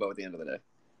good combo at the end of the day.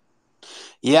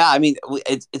 Yeah,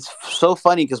 it's so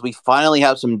funny because we finally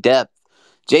have some depth.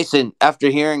 Jason, after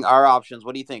hearing our options,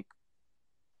 what do you think?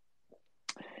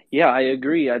 Yeah, I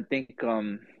agree. I think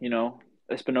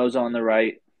Espinoza on the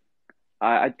right.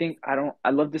 I'd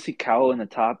love to see Cowell in the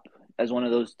top as one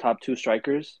of those top 2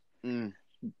 strikers.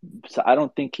 So I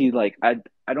don't think I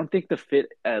don't think the fit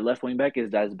at left wing back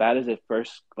is as bad as it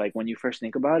first, like when you first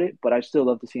think about it, but I still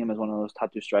love to see him as one of those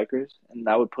top 2 strikers. And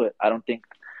that would I don't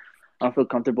feel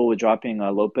comfortable with dropping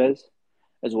Lopez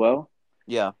as well.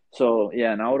 Yeah. So,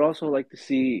 yeah, and I would also like to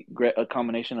see a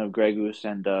combination of Gregus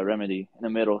and Remedi in the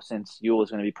middle, since Yule is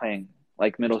going to be playing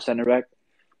like middle center back.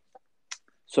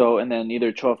 So, and then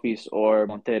either Chofis or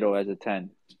Monteiro as a 10,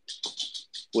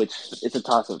 which it's a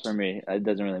toss-up for me. It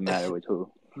doesn't really matter with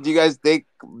who. Do you guys think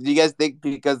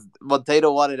because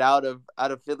Monteiro wanted out of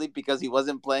Philly because he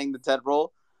wasn't playing the 10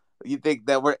 role, you think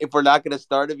that if we're not going to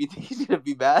start him, you think he's going to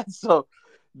be mad? So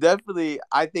definitely,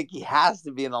 I think he has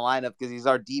to be in the lineup because he's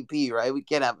our DP, right? We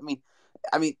can't have.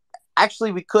 I mean,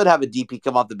 actually, we could have a DP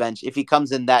come off the bench if he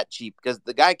comes in that cheap because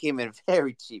the guy came in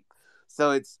very cheap.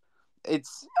 So it's.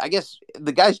 I guess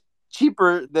the guy's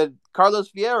cheaper than Carlos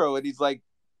Fierro, and he's like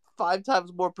 5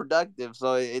 times more productive.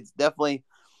 So it's definitely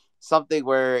something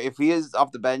where if he is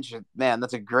off the bench, man,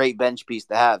 that's a great bench piece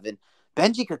to have. And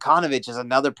Benji Kokanovic is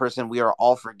another person we are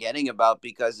all forgetting about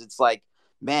because it's like,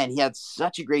 man, he had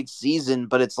such a great season,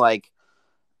 but it's like,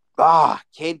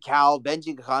 Cade Cowell,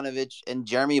 Benji Kokanovic, and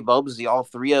Jeremy Bobuzi, all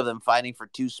three of them fighting for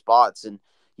 2 spots. And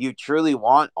you truly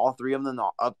want all three of them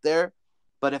up there.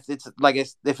 But if it's like,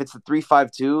 if it's the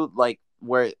 3-5-2, like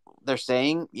where they're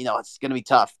saying, it's going to be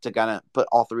tough to kind of put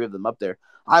all three of them up there.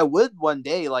 I would one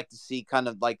day like to see kind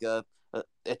of like a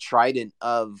trident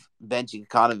of Benji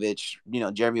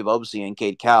Kokanovic, Jeremy Bobusi and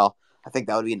Cade Cowell. I think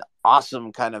that would be an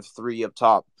awesome kind of three up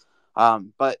top.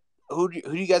 But who do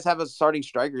you guys have as starting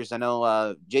strikers? I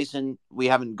know Jason, we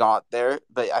haven't got there,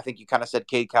 but I think you kind of said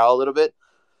Cade Cowell a little bit.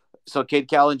 So Cade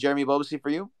Cowell and Jeremy Bobusi for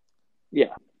you?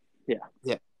 Yeah.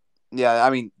 I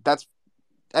mean,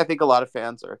 I think a lot of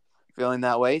fans are feeling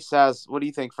that way. Saz, what do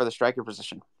you think for the striker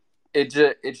position?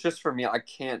 It's just for me. I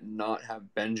can't not have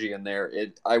Benji in there.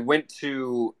 I went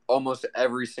to almost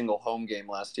every single home game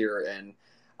last year, and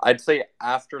I'd say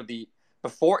after the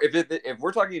before if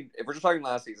we're just talking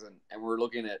last season and we're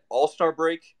looking at All-Star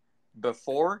break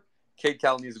before, Cade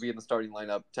Cowell needs to be in the starting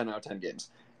lineup 10 out of 10 games.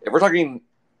 If we're talking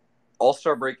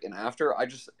All-Star break and after,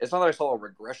 it's not that I saw a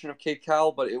regression of Cade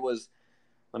Cowell, but it was,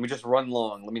 let me just run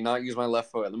long, let me not use my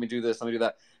left foot, let me do this, let me do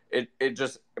that. It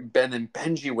just Ben and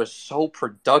Benji was so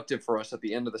productive for us at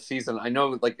the end of the season. I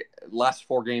know like last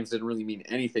 4 games didn't really mean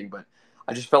anything, but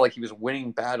I just felt like he was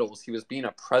winning battles. He was being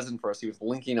a present for us. He was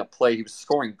linking up play. He was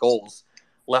scoring goals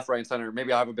left, right, and center.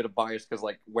 Maybe I have a bit of bias because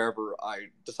like wherever I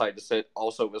decided to sit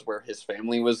also was where his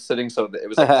family was sitting, so it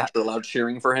was like extra loud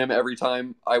cheering for him every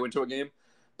time I went to a game.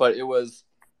 But it was,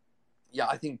 yeah,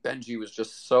 I think Benji was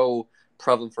just so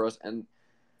prevalent for us. And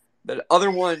the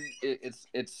other one,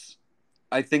 it's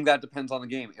I think that depends on the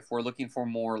game. If we're looking for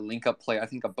more link-up play, I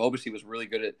think Abobasi was really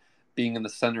good at being in the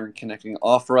center and connecting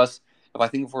off for us.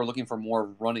 If we're looking for more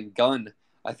run and gun,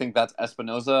 I think that's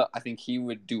Espinoza. I think he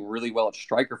would do really well at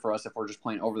striker for us if we're just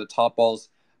playing over the top balls.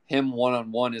 Him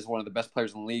one-on-one is one of the best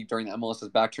players in the league during the MLS's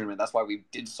back tournament. That's why we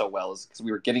did so well, is because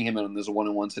we were getting him in those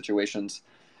one-on-one situations.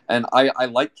 And I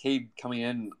like Cade coming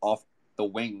in off the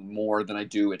wing more than I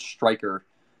do at striker.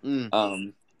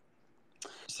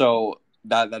 So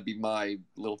that'd be my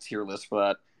little tier list for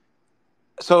that.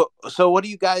 So what do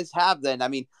you guys have then? I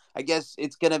mean, I guess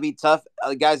it's gonna be tough,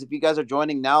 guys. If you guys are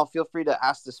joining now, feel free to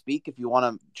ask to speak if you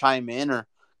want to chime in or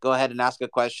go ahead and ask a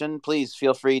question. Please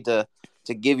feel free to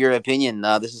give your opinion.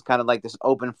 This is kind of like this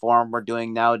open forum we're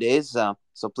doing nowadays.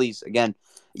 So please, again,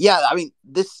 I mean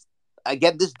this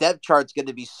depth chart's going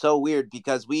to be so weird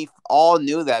because we all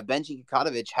knew that Benji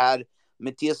Kokanovic had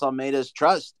Matias Almeida's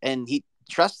trust, and he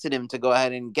trusted him to go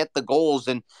ahead and get the goals.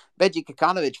 And Benji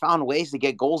Kokanovic found ways to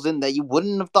get goals in that you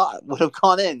wouldn't have thought would have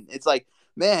gone in. It's like,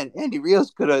 man, Andy Rios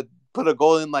could have put a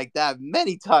goal in like that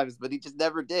many times, but he just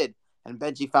never did. And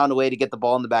Benji found a way to get the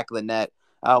ball in the back of the net.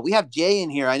 We have Jay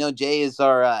in here. I know Jay is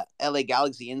our LA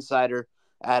Galaxy insider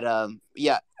at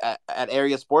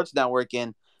Area Sports Network,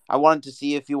 and I wanted to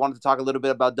see if you wanted to talk a little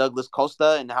bit about Douglas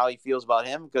Costa and how he feels about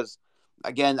him, because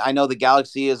again, I know the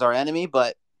Galaxy is our enemy,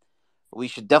 but we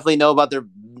should definitely know about their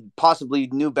possibly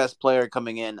new best player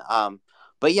coming in.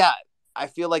 But yeah, I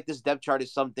feel like this depth chart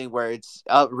is something where it's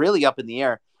really up in the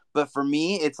air. But for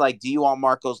me, it's like, do you want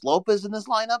Marcos Lopez in this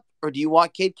lineup, or do you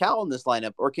want Cade Cowell in this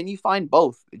lineup, or can you find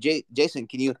both? Jason,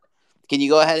 can you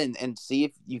go ahead and see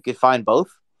if you could find both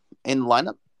in the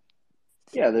lineup?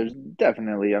 Yeah, there's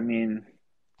definitely. I mean,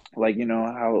 like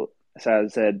how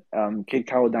Saz said, Cade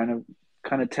Cowell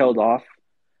kind of tailed off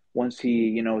once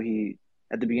he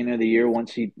at the beginning of the year,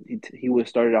 once he was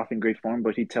started off in great form,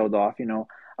 but he tailed off.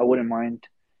 I wouldn't mind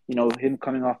him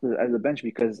coming off as a bench,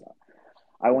 because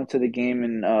I went to the game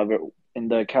in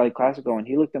the Cali Classico and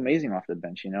he looked amazing off the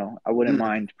bench. I wouldn't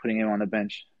mind putting him on the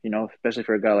bench. Especially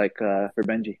for a guy like for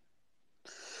Benji.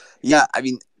 Yeah, I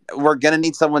mean, we're gonna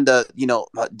need someone to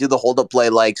do the hold up play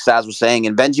like Saz was saying,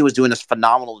 and Benji was doing this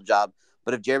phenomenal job.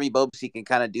 But if Jeremy Bobusi can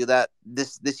kind of do that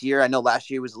this year, I know last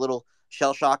year was a little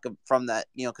shell shock from that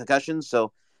concussion.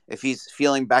 So if he's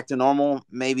feeling back to normal,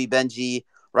 maybe Benji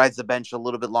rides the bench a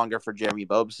little bit longer for Jeremy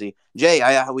Bobusi. Jay,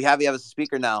 we have you as a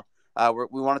speaker now.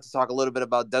 We wanted to talk a little bit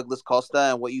about Douglas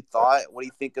Costa and what you thought. What do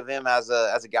you think of him as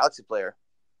a Galaxy player?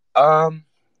 I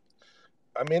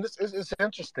mean, it's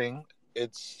interesting.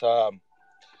 It's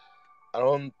I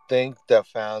don't think the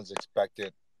fans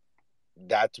expected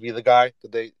that to be the guy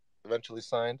that they eventually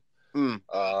signed. Mm.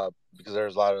 Because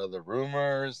there's a lot of other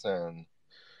rumors, and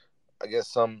I guess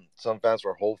some fans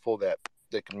were hopeful that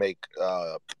they could make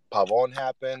Pavon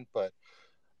happen, but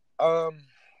um,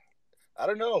 I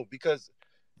don't know because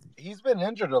he's been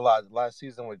injured a lot last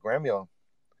season with Gremio.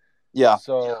 Yeah.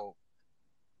 So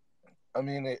I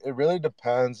mean, it really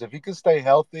depends if he can stay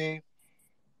healthy.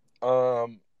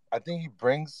 I think he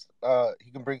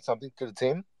can bring something to the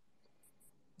team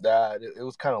that it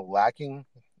was kind of lacking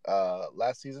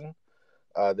last season.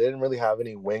 They didn't really have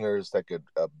any wingers that could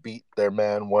beat their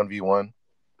man 1v1.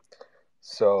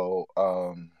 So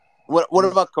What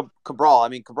about Cabral? I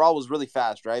mean, Cabral was really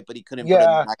fast, right? But he couldn't put it in the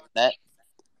yeah, back of the net.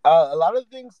 a lot of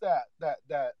things that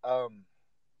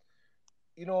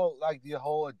like the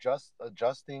whole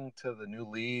adjusting to the new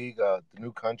league, the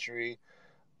new country.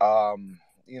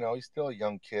 He's still a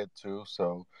young kid too,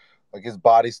 so like his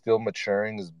body's still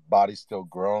maturing, his body's still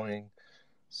growing.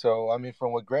 So I mean,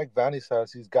 from what Greg Vanney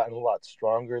says, he's gotten a lot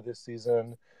stronger this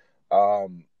season.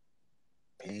 Um,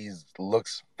 he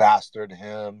looks faster to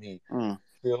him. He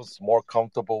feels more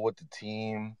comfortable with the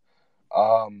team.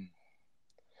 Um,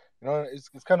 it's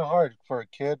kind of hard for a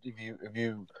kid if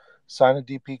you sign a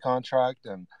DP contract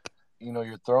and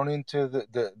you're thrown into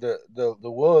the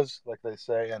wolves, like they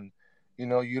say, and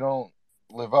you don't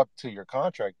live up to your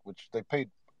contract, which they paid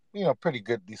pretty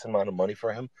good decent amount of money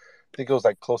for him. I think it was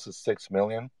like close to $6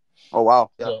 million. Oh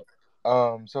wow. Yeah.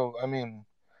 So I mean,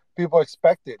 people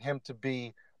expected him to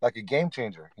be like a game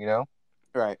changer,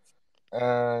 Right.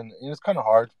 and it's kind of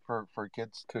hard for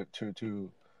kids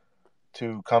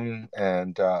to come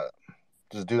and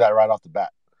just do that right off the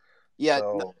bat. Yeah.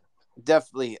 So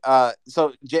Definitely.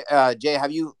 So Jay,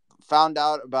 have you found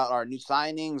out about our new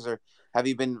signings, or have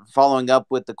you been following up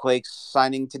with the Quakes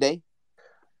signing today?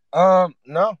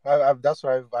 no, that's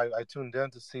why I tuned in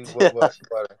to see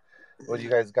what you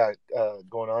guys got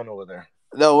going on over there.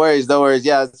 No worries, no worries.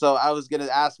 Yeah. So I was gonna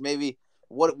ask maybe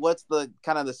what's the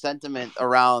kind of the sentiment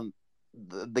around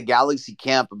the Galaxy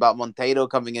camp about Monteiro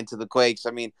coming into the Quakes.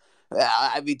 I mean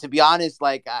to be honest,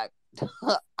 like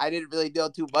I didn't really know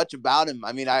too much about him.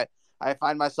 I mean I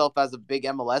find myself as a big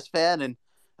MLS fan, and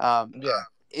um, Yeah,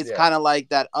 it's yeah, kind of like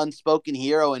that unspoken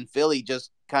hero in Philly,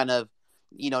 just kind of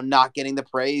not getting the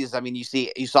praise. I mean, you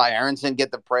saw Aronson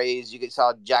get the praise, you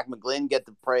saw Jack McGlynn get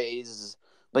the praise,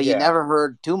 but you yeah. never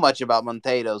heard too much about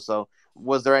Monteiro. So,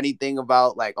 was there anything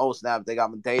about like, oh snap, they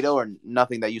got Monteiro, or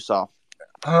nothing that you saw?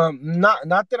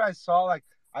 Not that I saw. Like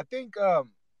I think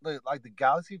like the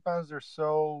Galaxy fans are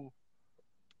so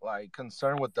like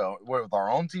concerned with our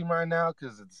own team right now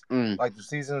because it's Mm, like the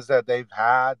seasons that they've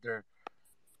had.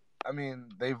 I mean,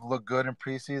 they've looked good in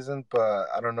preseason, but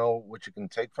I don't know what you can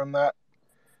take from that.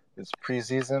 It's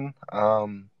preseason.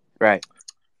 right.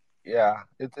 Yeah,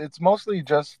 it's mostly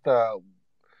just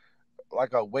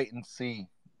like a wait and see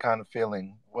kind of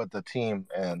feeling with the team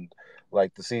and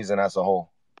like the season as a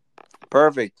whole.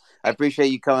 Perfect. I appreciate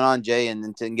you coming on, Jay,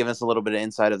 and giving us a little bit of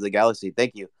insight of the Galaxy.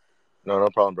 Thank you. No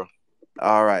problem, bro.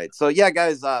 All right. So yeah,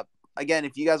 guys. Again,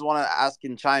 if you guys want to ask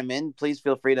and chime in, please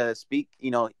feel free to speak.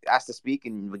 Ask to speak,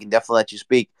 and we can definitely let you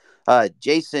speak.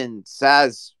 Jason,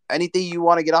 Saz, anything you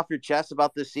want to get off your chest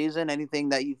about this season? Anything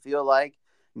that you feel like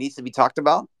needs to be talked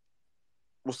about?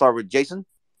 We'll start with Jason.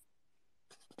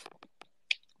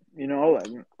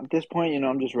 At this point,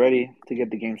 I'm just ready to get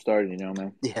the game started.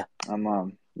 Man. Yeah.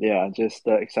 I'm just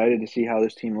excited to see how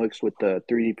this team looks with the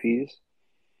 3DPs,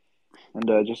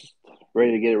 and just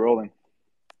ready to get it rolling.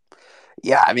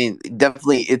 Yeah, I mean,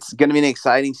 definitely, it's going to be an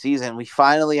exciting season. We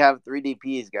finally have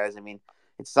 3DPs, guys. I mean,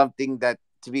 it's something that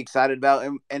to be excited about.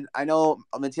 And I know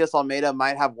Matias Almeida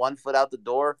might have one foot out the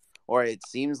door, or it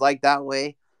seems like that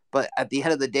way. But at the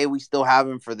end of the day, we still have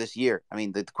him for this year. I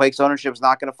mean, the Quakes ownership is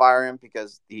not going to fire him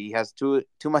because he has too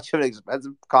much of an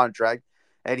expensive contract,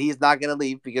 and he's not going to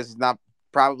leave because he's not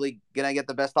probably going to get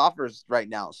the best offers right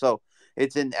now. So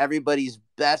it's in everybody's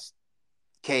best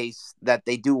case that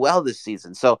they do well this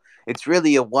season. So it's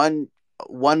really a one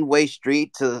way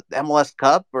street to the MLS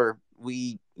Cup, or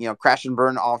we crash and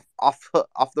burn off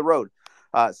the road.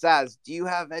 Saz, do you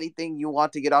have anything you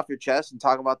want to get off your chest and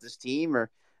talk about this team,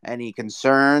 or any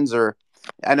concerns? Or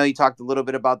I know you talked a little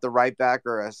bit about the right back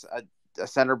or a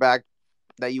center back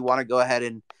that you want to go ahead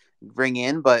and bring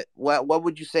in, but what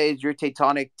would you say is your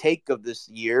tectonic take of this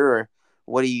year, or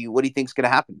what do you think is going to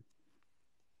happen?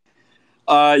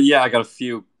 Yeah, I got a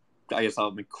few. I guess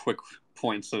I'll make quick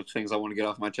points of things I want to get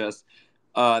off my chest.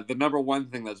 The number one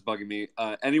thing that's bugging me: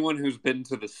 anyone who's been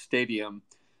to the stadium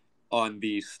on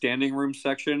the standing room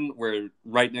section, where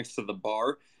right next to the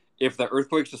bar, if the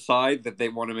Earthquakes decide that they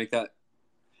want to make that,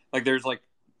 like, there's like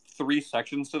three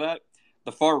sections to that.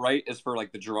 the far right is for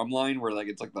like the drum line where like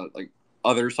it's like the like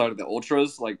other side of the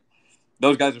ultras. Like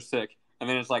those guys are sick. And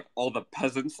then it's like all the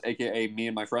peasants, aka me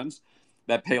and my friends,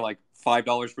 that pay like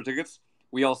 $5 for tickets.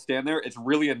 We all stand there. It's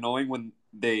really annoying when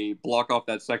they block off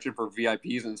that section for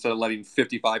VIPs, and instead of letting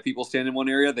 55 people stand in one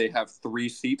area, they have 3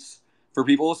 seats for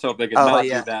people. So if they could Oh not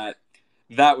yeah. do that,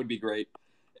 that would be great.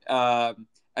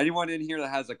 Anyone in here that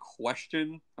has a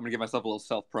question, I'm gonna give myself a little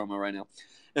self promo right now.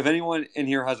 If anyone in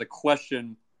here has a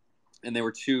question and they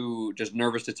were too just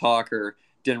nervous to talk or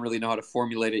didn't really know how to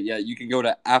formulate it yet, you can go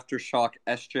to Aftershock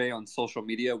SJ on social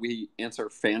media. We answer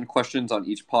fan questions on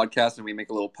each podcast, and we make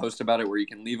a little post about it where you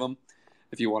can leave them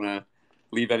if you want to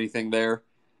leave anything there.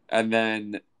 And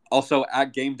then also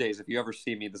at game days, if you ever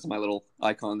see me, this is my little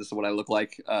icon. This is what I look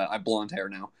like. I have blonde hair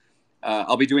now.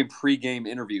 I'll be doing pre-game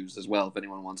interviews as well if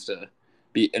anyone wants to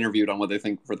be interviewed on what they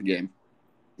think for the game.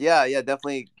 Yeah,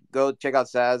 definitely go check out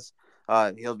Saz.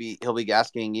 He'll be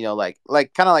asking,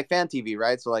 like kind of like Fan TV,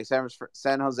 right? So like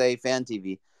San Jose Fan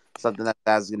TV, something that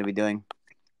Saz is going to be doing.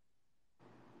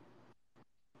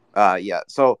 Yeah.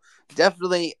 So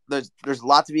definitely, there's a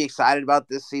lot to be excited about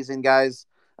this season, guys.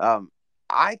 I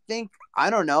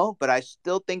don't know, but I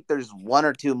still think there's 1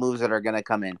 or 2 moves that are going to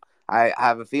come in. I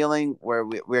have a feeling where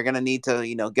we're going to need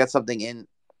to, get something in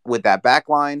with that back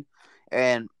line.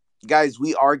 And guys,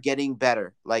 we are getting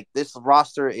better. Like this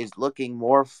roster is looking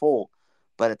more full,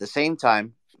 but at the same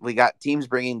time, we got teams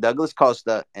bringing Douglas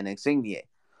Costa and Insigne.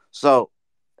 So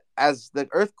as the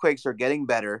Earthquakes are getting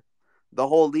better, the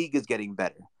whole league is getting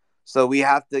better. So we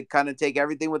have to kind of take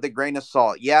everything with a grain of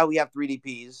salt. Yeah, we have 3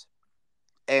 DPs,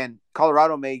 and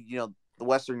Colorado made the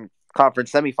Western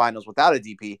Conference semifinals without a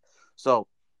DP. So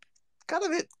kind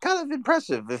of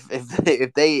impressive if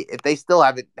they still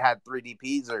haven't had 3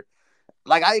 DPs, or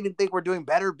like I even think we're doing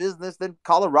better business than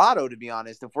Colorado, to be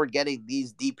honest, if we're getting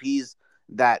these DPs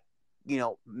that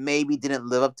maybe didn't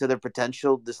live up to their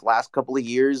potential this last couple of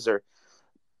years, or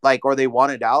they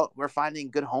wanted out. We're finding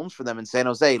good homes for them in San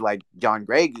Jose, like John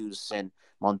Gregus and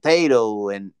Monteiro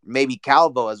and maybe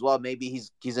Calvo as well. Maybe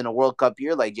he's in a World Cup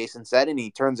year, like Jason said, and he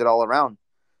turns it all around.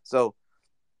 So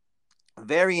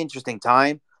very interesting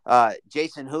time.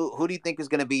 Jason, who do you think is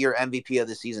going to be your MVP of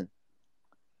the season?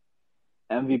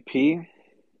 MVP,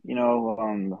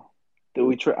 I'm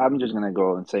just gonna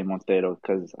go and say Monteiro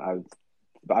because I've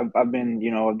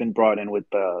been brought in with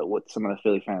some of the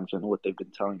Philly fans and what they've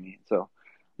been telling me. So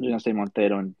I'm just gonna say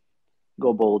Monteiro and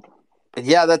go bold.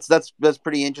 Yeah, that's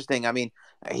pretty interesting. I mean,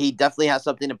 he definitely has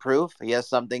something to prove. He has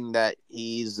something that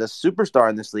he's a superstar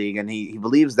in this league, and he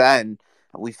believes that. And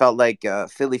we felt like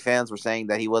Philly fans were saying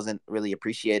that he wasn't really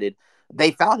appreciated.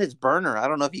 They found his burner. I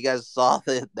don't know if you guys saw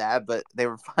that, but they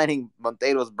were finding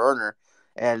Monteiro's burner,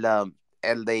 and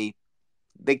they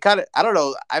kind of, I don't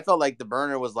know. I felt like the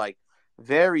burner was like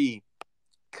very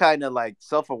kind of like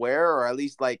self-aware, or at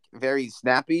least like very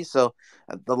snappy. So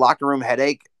the locker room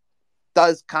headache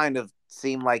does kind of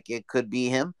seem like it could be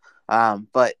him.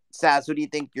 But Saz, who do you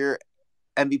think your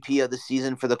MVP of the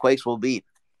season for the Quakes will be?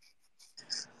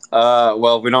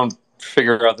 Well, we don't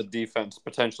figure out the defense,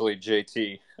 potentially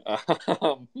JT.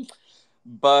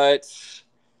 But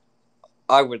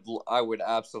I would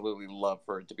absolutely love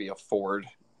for it to be a Ford.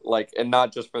 Like, and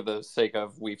not just for the sake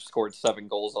of we've scored 7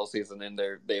 goals all season and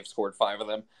they've scored 5 of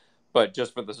them, but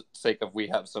just for the sake of we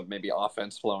have some maybe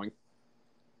offense flowing.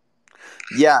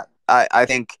 Yeah, I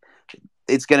think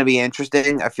it's going to be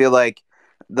interesting. I feel like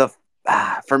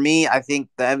for me, I think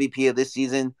the MVP of this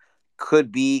season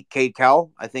could be Cade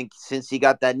Cowell. I think since he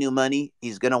got that new money,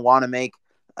 he's going to want to make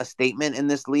a statement in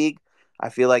this league. I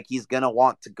feel like he's going to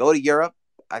want to go to Europe.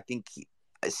 I think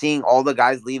seeing all the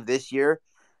guys leave this year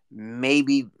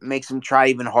maybe makes him try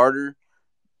even harder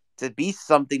to be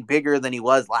something bigger than he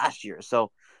was last year.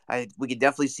 So we could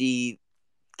definitely see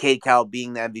Cade Cowell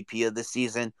being the MVP of this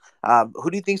season. Who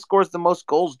do you think scores the most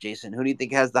goals, Jason? Who do you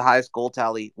think has the highest goal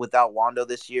tally without Wando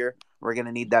this year? We're going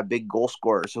to need that big goal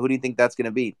scorer. So who do you think that's going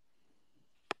to be?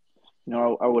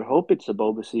 I would hope it's a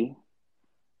Bobasi,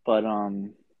 but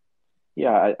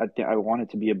yeah, I think I want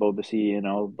it to be a Bobasi,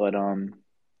 but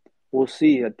we'll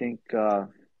see. I think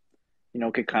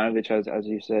Kekanovic, as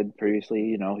you said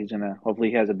previously, he's gonna hopefully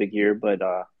he has a big year, but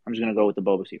I'm just gonna go with the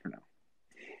Bobasi for now.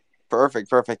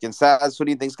 Perfect. And Saz, who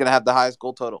do you think is going to have the highest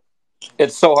goal total?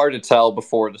 It's so hard to tell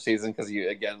before the season because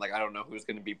I don't know who's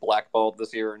going to be blackballed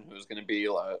this year and who's going to be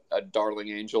a darling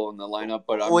angel in the lineup.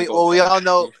 But we all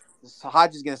know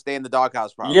Hodge is going to stay in the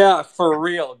doghouse, probably. Yeah, for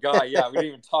real, guy. Yeah, we didn't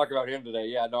even talk about him today.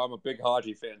 Yeah, no, I'm a big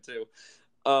Hodgie fan too.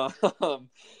 Yeah,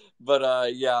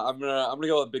 I'm gonna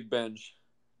go with Big Benj.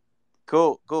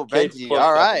 Cool, Benji.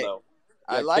 All right, Yeah,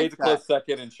 I like Cade's that. Close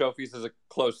second, and Shofis is a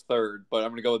close third, but I'm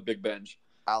gonna go with Big Benj.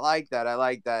 I like that. I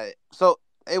like that. So,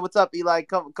 hey, what's up, Eli?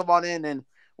 Come on in, and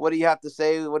what do you have to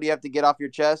say? What do you have to get off your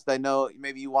chest? I know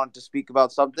maybe you want to speak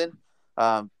about something.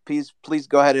 Please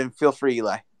go ahead and feel free,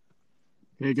 Eli.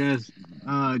 Hey guys,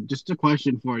 just a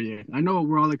question for you. I know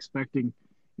we're all expecting,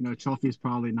 Chelsea's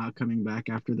probably not coming back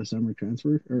after the summer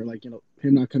transfer, or like him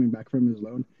not coming back from his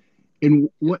loan. And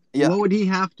what Yeah. would he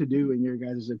have to do, in your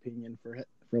guys' opinion, for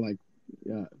like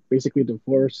basically to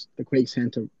force the Quakes'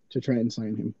 hand to try and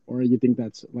sign him, or you think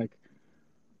that's like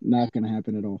not going to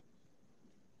happen at all?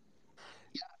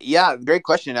 Yeah, great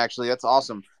question. Actually, that's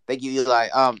awesome. Thank you, Eli.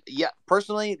 Yeah,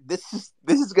 personally, this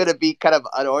is going to be kind of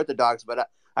unorthodox, but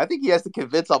I think he has to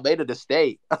convince Almeida to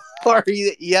stay, or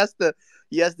he has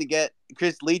to get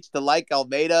Chris Leach to like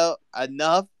Almeida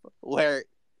enough where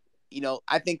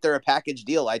I think they're a package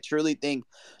deal. I truly think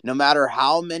no matter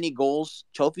how many goals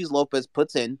Chofis Lopez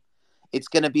puts in, it's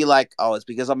going to be like, oh, it's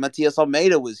because of Matias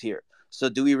Almeida was here. So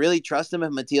do we really trust him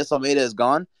if Matias Almeida is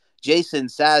gone? Jason,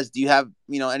 Saz, do you have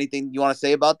anything you want to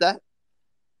say about that?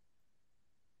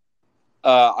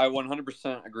 I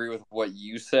 100% agree with what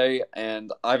you say,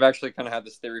 and I've actually kind of had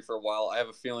this theory for a while. I have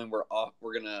a feeling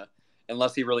we're gonna,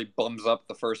 unless he really bums up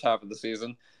the first half of the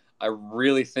season, I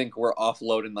really think we're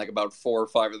offloading like about 4 or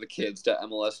 5 of the kids to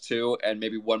MLS2, and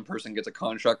maybe one person gets a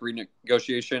contract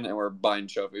renegotiation, and we're buying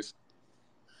trophies.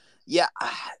 Yeah,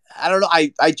 I don't know.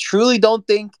 I truly don't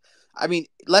think. I mean,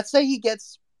 let's say he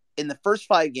gets in the first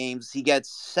 5 games, he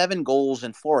gets 7 goals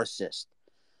and 4 assists.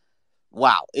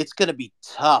 Wow, it's gonna be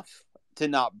tough to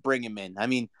not bring him in. I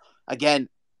mean, again,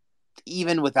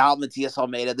 even without Matias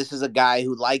Almeida, this is a guy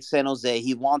who likes San Jose.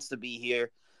 He wants to be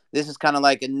here. This is kind of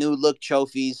like a new look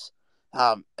trophies,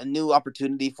 a new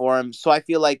opportunity for him. So I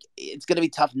feel like it's going to be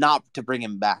tough not to bring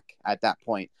him back at that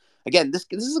point. Again, this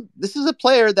is a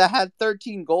player that had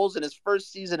 13 goals in his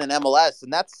first season in MLS,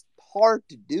 and that's hard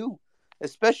to do,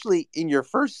 especially in your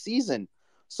first season.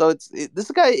 So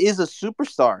this guy is a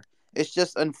superstar. It's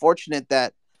just unfortunate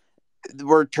that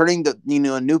we're turning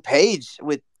a new page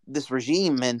with this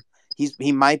regime, and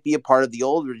he might be a part of the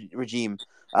old regime.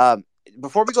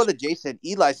 Before we go to Jason,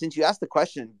 Eli, since you asked the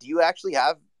question, do you actually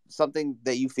have something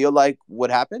that you feel like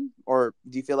would happen, or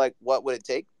do you feel like what would it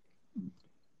take?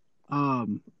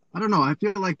 I don't know. I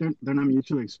feel like they're not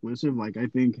mutually exclusive. Like I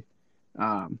think,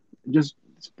 just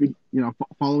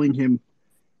following him,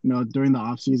 during the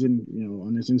off season,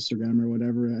 on his Instagram or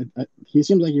whatever, he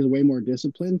seems like he's way more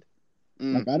disciplined.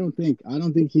 Like I don't think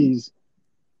he's.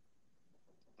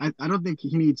 I don't think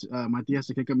he needs Matias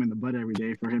to kick him in the butt every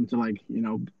day for him to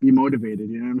be motivated.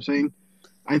 You know what I'm saying?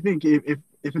 I think if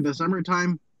in the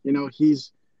summertime,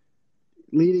 he's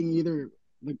leading either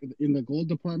in the goal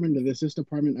department or the assist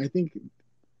department, I think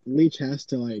Leach has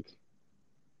to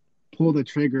pull the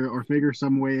trigger or figure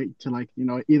some way to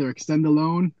either extend the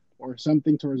loan or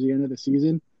something towards the end of the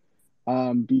season,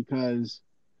 because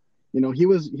he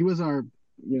was our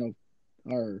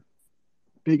our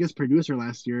biggest producer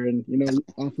last year, and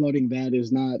offloading that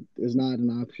is not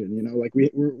an option.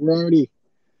 We're already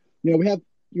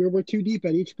we're too deep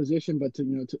at each position, but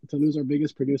to lose our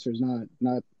biggest producer is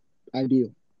not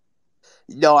ideal.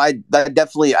 No, I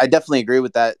definitely agree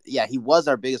with that. Yeah, he was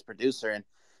our biggest producer, and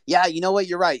yeah, you know what?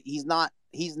 You're right. He's not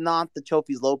the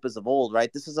Chofis Lopez of old,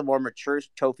 right? This is a more mature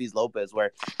Chofis Lopez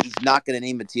where he's not going to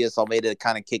need Matias Almeida to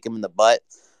kind of kick him in the butt.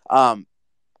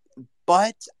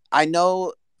 But I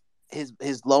know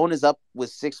his loan is up with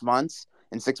 6 months,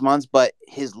 but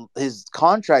his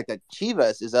contract at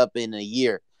Chivas is up in a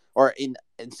year or in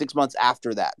 6 months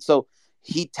after that. So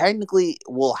he technically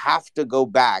will have to go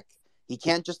back. He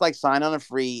can't just sign on a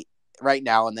free right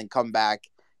now and then come back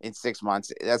in 6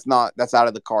 months. That's out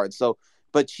of the cards. So,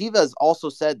 but Chivas also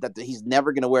said that he's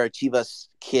never going to wear a Chivas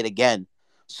kit again.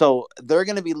 So they're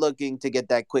going to be looking to get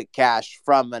that quick cash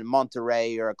from a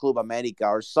Monterrey or a Club America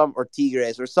or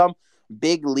Tigres or some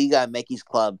big Liga MX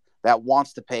club that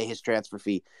wants to pay his transfer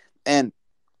fee. And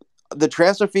the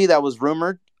transfer fee that was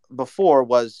rumored before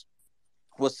was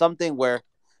something where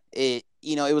it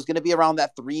was going to be around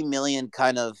that 3 million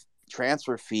kind of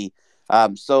transfer fee.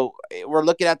 So we're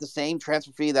looking at the same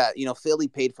transfer fee that Philly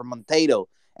paid for Monteiro.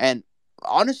 And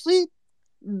honestly,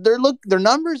 their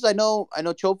numbers. I know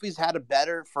Chofis had a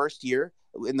better first year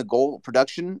in the goal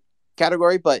production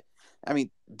category, but I mean,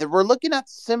 we're looking at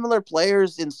similar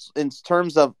players in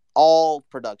terms of all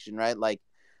production, right? Like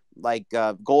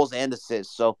goals and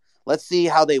assists. So let's see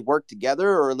how they work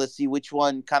together, or let's see which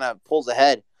one kind of pulls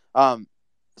ahead. But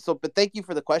thank you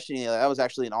for the question. That was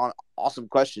actually an awesome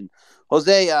question.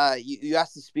 Jose, you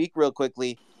asked to speak real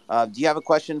quickly. Do you have a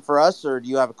question for us, or do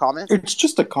you have a comment? It's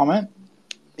just a comment.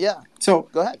 Yeah. So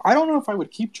go ahead. I don't know if I would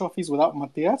keep Chofis without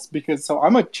Matias, because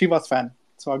I'm a Chivas fan.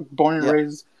 So I'm born and Yeah.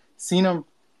 raised, seen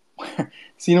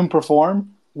him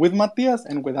perform with Matias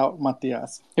and without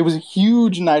Matias. It was a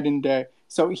huge night and day.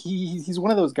 So he's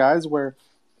one of those guys where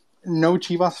no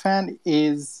Chivas fan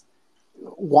is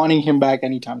wanting him back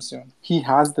anytime soon. He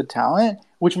has the talent,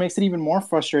 which makes it even more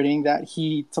frustrating that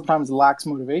he sometimes lacks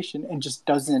motivation and just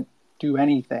doesn't do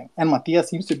anything. And Matias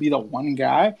seems to be the one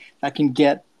guy that can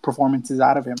get performances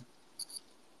out of him.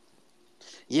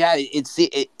 Yeah,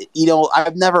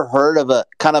 I've never heard of a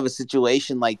kind of a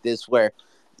situation like this where,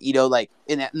 like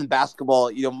in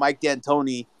basketball, Mike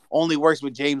D'Antoni only works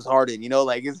with James Harden.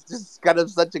 Like it's just kind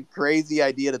of such a crazy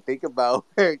idea to think about.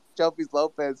 Where Chofis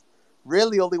Lopez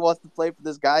really only wants to play for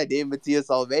this guy named Matias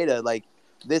Almeida. Like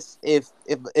this, if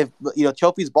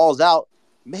Chofis balls out,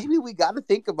 maybe we got to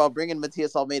think about bringing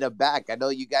Matias Almeida back. I know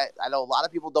a lot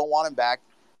of people don't want him back,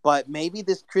 but maybe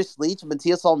this Chris Leach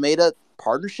Matias Almeida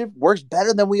partnership works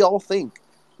better than we all think.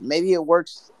 Maybe it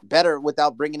works better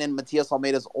without bringing in Matias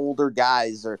Almeida's older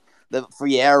guys or the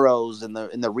Fierros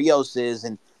and the Rioses,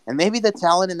 and maybe the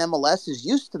talent in MLS is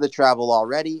used to the travel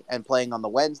already and playing on the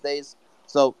Wednesdays.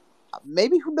 So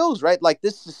maybe, who knows, right? Like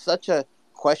this is such a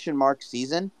question mark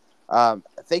season.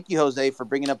 Thank you, Jose, for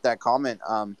bringing up that comment.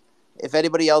 If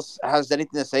anybody else has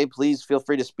anything to say, please feel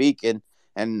free to speak.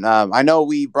 And I know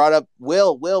we brought up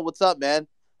Will. Will, what's up, man?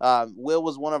 Will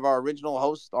was one of our original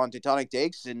hosts on Teutonic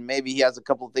Takes, and maybe he has a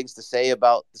couple of things to say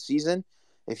about the season.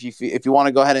 If you want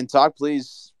to go ahead and talk,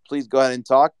 please go ahead and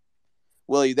talk.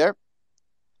 Will, you there?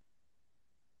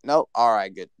 No? All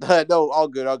right, good. No, all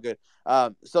good.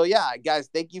 So yeah, guys,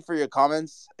 thank you for your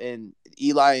comments, and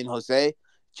Eli and Jose.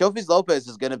 Chofis Lopez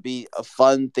is going to be a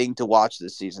fun thing to watch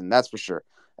this season. That's for sure.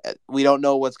 We don't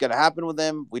know what's going to happen with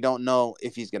him. We don't know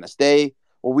if he's going to stay,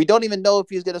 or we don't even know if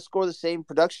he's going to score the same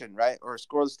production, right? Or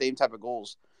score the same type of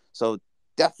goals. So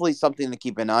definitely something to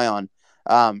keep an eye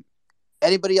on.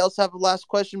 Anybody else have a last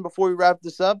question before we wrap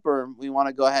this up, or we want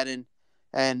to go ahead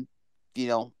and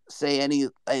say any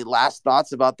last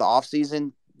thoughts about the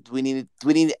offseason? Do we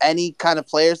need any kind of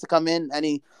players to come in?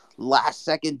 Any last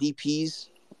second DPs?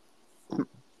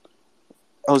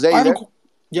 Jose, you there?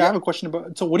 I have a question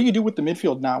about. So, what do you do with the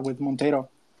midfield now with Montero?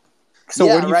 So,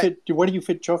 Yeah, where do you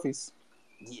fit Chofis?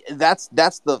 That's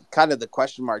the kind of the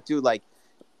question mark too. Like,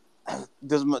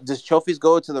 does Chofis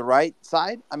go to the right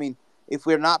side? I mean, if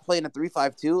we're not playing a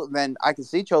 3-5-2, then I can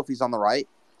see Chofis on the right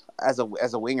as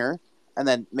a winger, and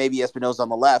then maybe Espinosa on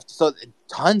the left. So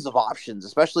tons of options,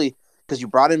 especially because you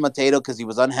brought in Montero because he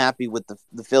was unhappy with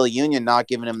the Philly Union not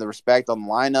giving him the respect on the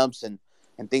lineups and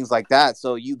things like that.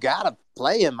 So you gotta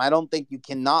play him. I don't think you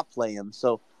cannot play him.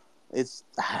 So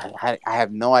I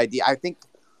have no idea. I think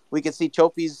we could see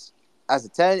Chofis as a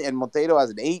 10 and Montero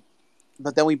as an 8,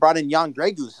 but then we brought in Jan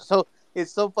Gregus. So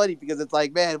it's so funny because it's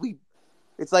like, man,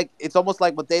 it's almost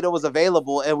like Montero was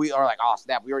available and we are like, oh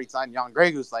snap, we already signed Jan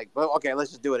Gregus. Like, well, okay,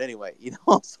 let's just do it anyway,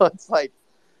 So it's like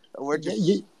we're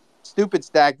just stupid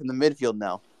stacked in the midfield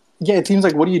now. Yeah, it seems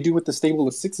like, what do you do with the stable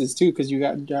of sixes too? Because you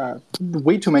got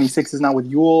way too many sixes now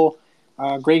with Yul,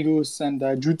 Grey Goose, and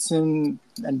Judson,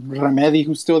 and Remedy,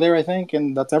 who's still there, I think,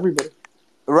 and that's everybody.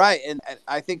 Right, and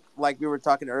I think, like we were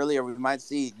talking earlier, we might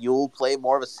see Yul play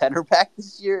more of a center back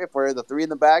this year if we're the 3 in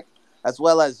the back, as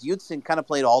well as Judson kind of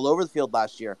played all over the field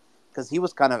last year because he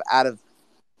was kind of out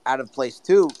of place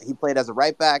too. He played as a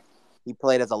right back, he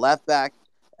played as a left back,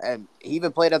 and he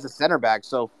even played as a center back.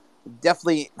 So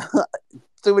definitely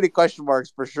too many question marks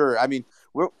for sure. I mean,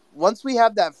 once we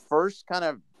have that first kind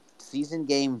of season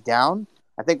game down,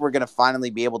 I think we're going to finally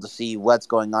be able to see what's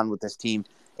going on with this team.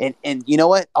 And you know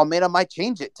what? Almeida might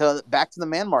change it back to the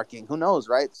man marking. Who knows,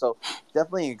 right? So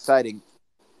definitely exciting.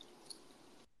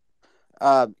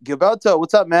 Gilberto,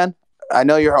 what's up, man? I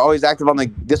know you're always active on the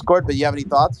Discord, but you have any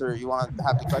thoughts or you want to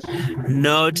have any questions?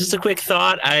 No, just a quick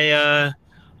thought. I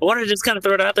wanted to just kind of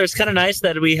throw it out there. It's kind of nice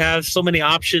that we have so many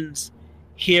options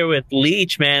here with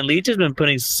Leach, man. Leach has been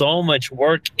putting so much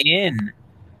work in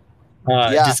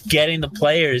just getting the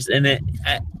players. And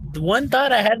the one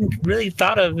thought I hadn't really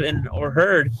thought of or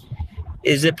heard,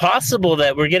 is it possible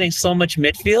that we're getting so much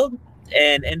midfield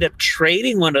and end up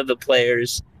trading one of the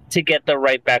players to get the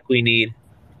right back we need?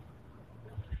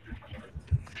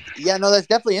 Yeah, no, that's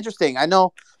definitely interesting. I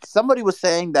know somebody was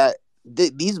saying that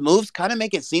these moves kind of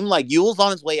make it seem like Yule's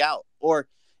on his way out, or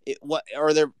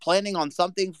they're planning on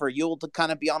something for Yule to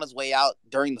kind of be on his way out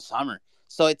during the summer.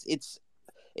 So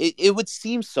it would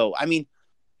seem so. I mean,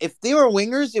 if they were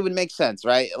wingers, it would make sense,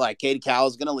 right? Like Cade Cowell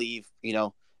is going to leave,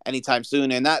 anytime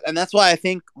soon, and that's why I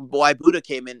think Buddha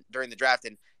came in during the draft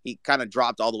and he kind of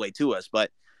dropped all the way to us. But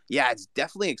yeah, it's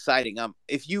definitely exciting.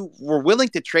 If you were willing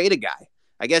to trade a guy,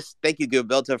 I guess thank you,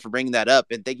 Gilberto, for bringing that up,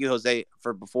 and thank you, Jose,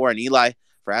 for before, and Eli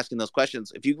for asking those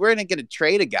questions. If you were going to get to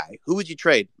trade a guy, who would you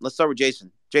trade? Let's start with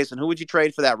Jason. Jason, who would you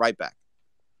trade for that right back?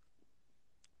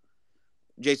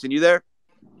 Jason, you there?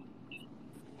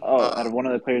 Out of one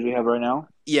of the players we have right now?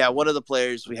 Yeah, one of the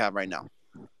players we have right now.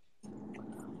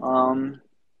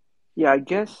 Yeah, I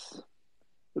guess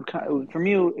for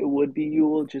me it would be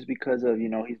Yule just because of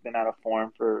he's been out of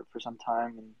form for some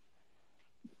time and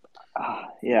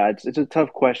yeah, it's a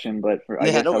tough question, but I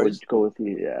guess I would go with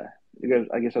you. Yeah,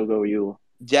 I guess I'll go with Yule.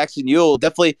 Jackson Yule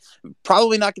definitely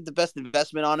probably not get the best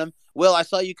investment on him. Will, I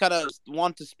saw you kind of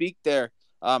want to speak there.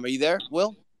 Are you there,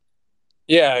 Will?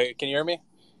 Yeah, can you hear me?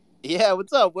 Yeah,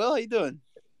 what's up, Will? How you doing?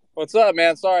 What's up,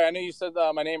 man? Sorry, I knew you said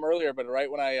my name earlier, but right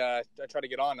when I tried to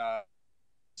get on,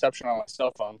 reception on my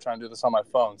cell phone. I'm trying to do this on my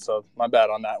phone, so my bad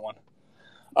on that one.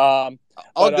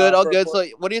 All good. So,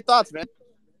 what are your thoughts, man?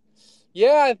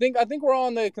 Yeah, I think we're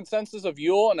on the consensus of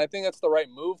Yule, and I think that's the right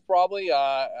move, probably.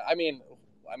 I mean,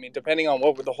 depending on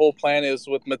what the whole plan is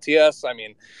with Matias,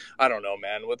 I don't know,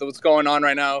 man. With what's going on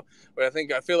right now, but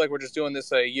I feel like we're just doing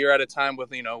this a year at a time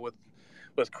with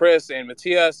Chris and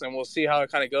Matias, and we'll see how it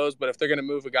kind of goes. But if they're going to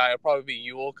move a guy, it'll probably be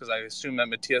Yule because I assume that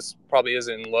Matias probably is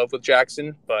in love with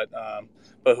Jackson, but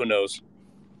who knows?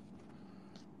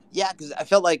 Yeah, because I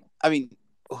felt like,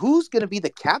 who's going to be the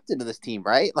captain of this team,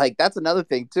 right? Like, that's another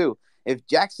thing, too. If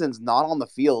Jackson's not on the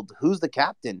field, who's the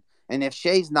captain? And if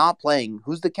Shea's not playing,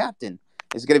 who's the captain?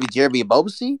 Is it going to be Jeremy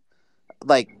Ebobisse?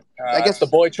 Like, I guess the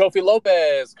boy Trophy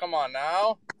Lopez. Come on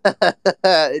now.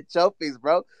 It's Trophies,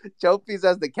 bro. Trophies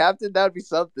as the captain, that would be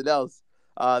something else.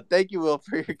 Thank you, Will,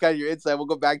 for your insight. We'll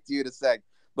go back to you in a sec.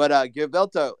 But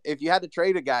Gilberto, if you had to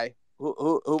trade a guy,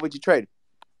 who would you trade?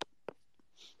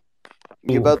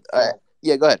 Gilberto,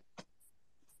 yeah, go ahead.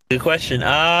 Good question.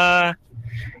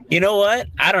 You know what?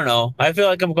 I don't know. I feel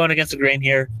like I'm going against the grain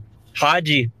here.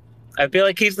 Haji. I feel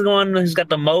like he's the one who's got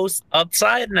the most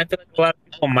upside, and I feel like a lot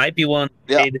of people might be willing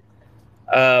to trade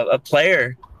a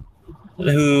player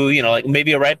who, like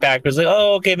maybe a right back was like,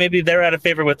 oh, okay, maybe they're out of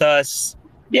favor with us.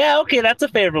 Yeah, okay, that's a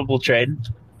favorable trade.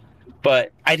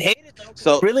 But I'd hate it though.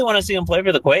 So I really want to see him play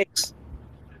for the Quakes.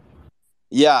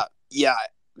 Yeah,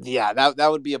 that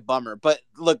would be a bummer. But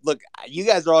look, you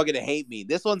guys are all going to hate me.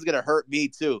 This one's going to hurt me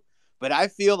too. But I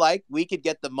feel like we could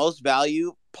get the most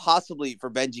value possibly for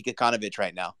Benji Kikanovic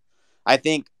right now. I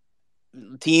think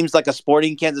teams like a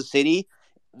Sporting Kansas City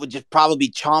would just probably be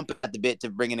chomping at the bit to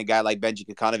bring in a guy like Benji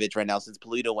Kikanovic right now since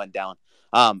Polito went down.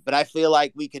 But I feel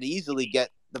like we could easily get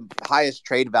the highest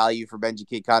trade value for Benji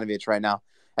Kikanovic right now.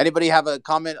 Anybody have a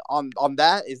comment on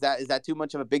that? Is that too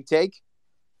much of a big take?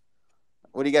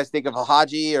 What do you guys think of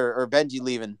Haji or Benji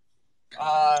leaving?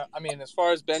 As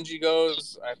far as Benji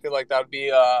goes, I feel like that would be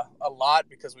a lot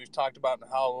because we've talked about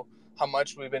how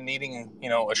much we've been needing,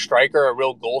 a striker, a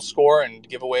real goal scorer, and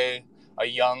give away a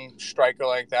young striker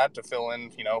like that to fill in,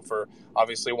 for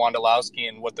obviously Wondolowski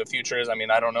and what the future is. I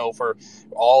don't know if we're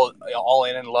all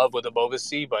in love with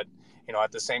Ebobisse, but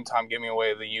at the same time giving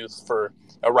away the youth for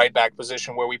a right back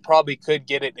position where we probably could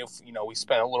get it if we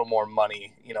spent a little more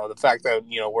money. The fact that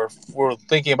we're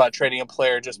thinking about trading a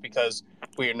player just because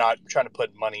we're not trying to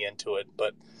put money into it,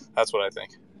 but that's what I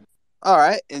think. All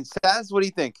right, and Saz, what do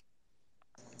you think?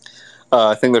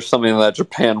 I think there's something in that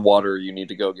Japan water you need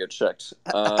to go get checked.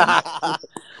 Yeah.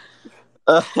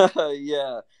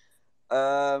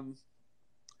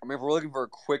 If we're looking for a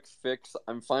quick fix,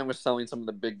 I'm fine with selling some of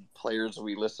the big players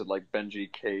we listed, like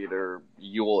Benji, Cade, or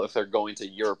Yule, if they're going to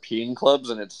European clubs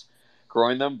and it's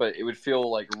growing them. But it would feel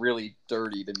like really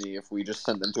dirty to me if we just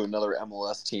sent them to another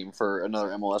MLS team for another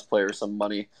MLS player some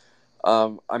money.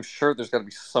 I'm sure there's got to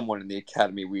be someone in the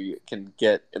academy we can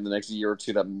get in the next year or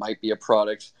two that might be a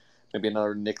product. Maybe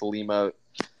another Nick Lima,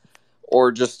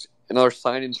 or just another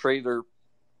sign and trade, or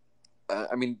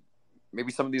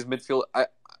maybe some of these midfield.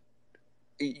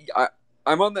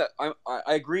 I'm on that.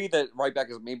 I agree that right back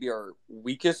is maybe our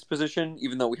weakest position,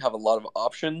 even though we have a lot of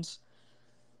options.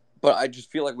 But I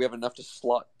just feel like we have enough to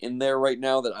slot in there right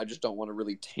now that I just don't want to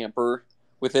really tamper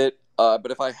with it.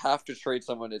 But if I have to trade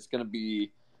someone, it's going to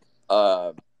be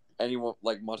anyone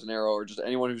like Montenegro or just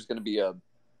anyone who's going to be a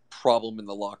problem in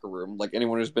the locker room. Like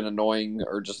anyone who's been annoying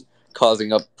or just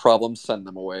causing up problems, send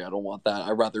them away. I don't want that.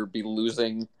 I'd rather be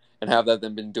losing and have that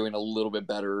than been doing a little bit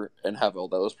better and have all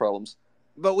those problems.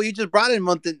 But we just brought in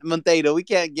Monteiro. We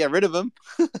can't get rid of him.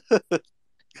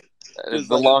 It's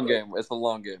the long game. It's the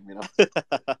long game,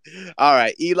 All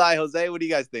right. Eli, Jose, what do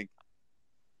you guys think?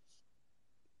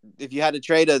 If you had to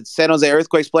trade a San Jose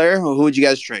Earthquakes player, who would you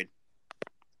guys trade?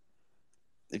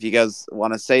 If you guys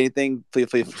want to say anything, feel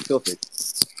free.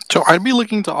 So I'd be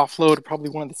looking to offload probably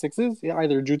one of the sixes,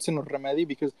 either Judson or Remedi,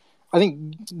 because I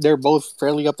think they're both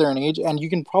fairly up there in age, and you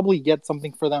can probably get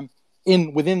something for them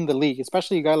within the league,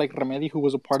 especially a guy like Remedy who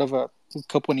was a part of a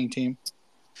cup-winning team.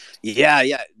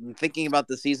 Yeah. Thinking about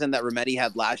the season that Remedy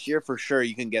had last year, for sure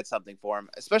you can get something for him,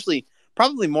 especially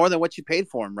probably more than what you paid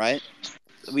for him, right?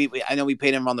 I know we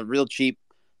paid him on the real cheap.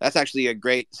 That's actually a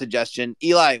great suggestion.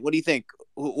 Eli, what do you think?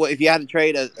 If you had to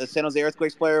trade a San Jose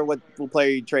Earthquakes player, what player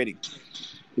are you trading?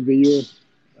 It'd be you.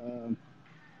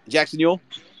 Jackson Ewell?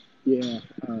 Yeah.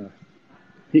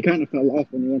 He kind of fell off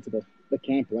when he went to the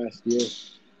camp last year.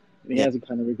 And he hasn't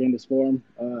kind of regained his form.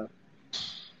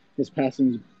 His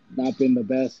passing's not been the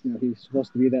best. He's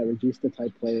supposed to be that Regista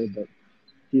type player, but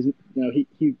he's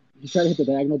he tried to hit the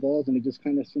diagonal balls, and it just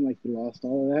kind of seemed like he lost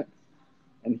all of that.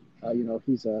 And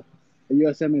he's a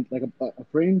USM, like a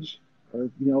fringe or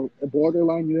a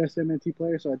borderline USMNT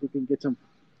player. So I think we can get some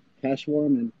cash for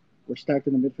him, and we're stacked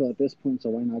in the midfield at this point. So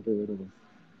why not get rid of him?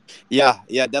 Yeah,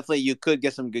 definitely. You could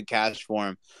get some good cash for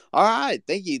him. All right,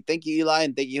 thank you, Eli,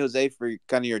 and thank you, Jose, for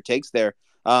kind of your takes there.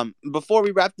 Before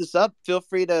we wrap this up, feel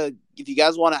free to, if you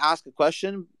guys want to ask a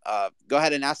question, go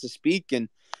ahead and ask to speak, and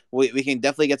we can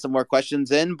definitely get some more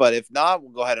questions in. But if not,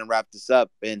 we'll go ahead and wrap this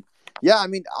up. And yeah, I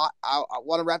mean, I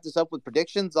want to wrap this up with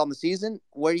predictions on the season.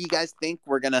 Where do you guys think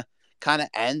we're gonna kind of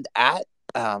end at?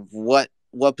 What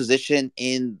position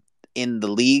in the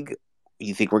league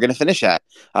you think we're going to finish at?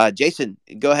 Jason,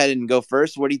 go ahead and go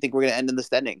first. Where do you think we're going to end in the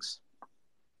standings?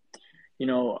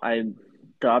 The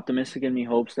optimistic in me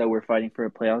hopes that we're fighting for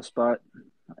a playoff spot,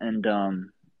 and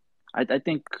I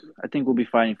think we'll be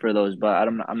fighting for those. But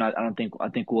I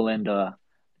think we'll end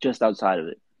just outside of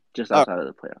it, just outside of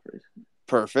the playoff race.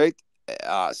 Perfect.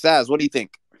 Saz, what do you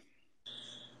think?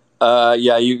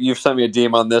 Yeah, you've sent me a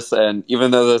DM on this, and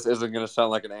even though this isn't going to sound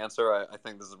like an answer, I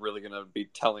think this is really going to be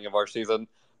telling of our season.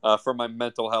 For my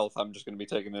mental health, I'm just going to be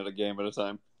taking it a game at a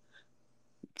time.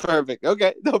 Perfect.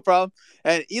 Okay, no problem.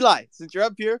 And Eli, since you're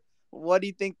up here, what do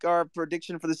you think our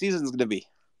prediction for the season is going to be?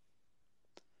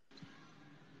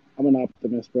 I'm an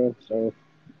optimist, bro. So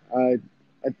I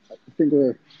think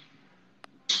we're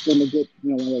going to get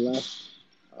one of the last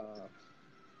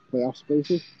playoff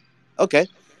spaces. Okay,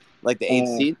 like the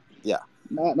 8th seed. Yeah,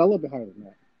 not a little bit higher than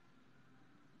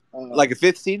that. Like a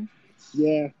 5th seed.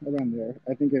 Yeah, around there.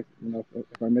 I think if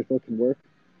our midfield can work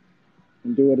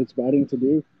and do what it's batting to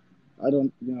do, I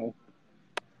think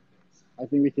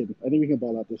we can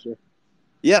ball out this year.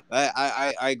 Yeah,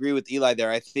 I agree with Eli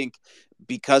there. I think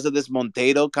because of this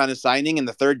Monteiro kind of signing and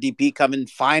the third DP coming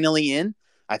finally in,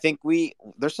 I think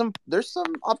there's some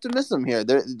optimism here.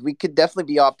 We could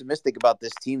definitely be optimistic about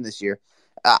this team this year.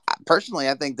 Personally,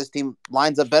 I think this team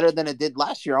lines up better than it did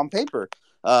last year on paper.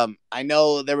 I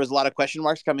know there was a lot of question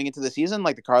marks coming into the season,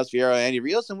 like the Carlos Fierro and Andy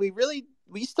Rios, and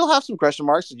we still have some question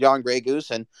marks, John Grey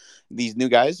Goose and these new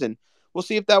guys, and we'll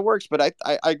see if that works. But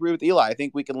I agree with Eli. I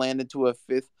think we can land into a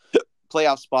 5th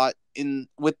playoff spot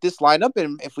with this lineup,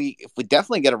 and if we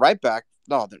definitely get it right back,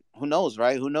 who knows,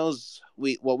 right? Who knows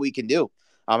what we can do?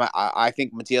 I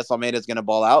think Matias Almeida is going to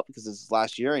ball out because this is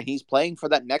last year, and he's playing for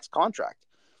that next contract.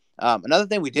 Another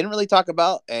thing we didn't really talk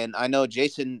about, and I know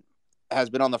Jason has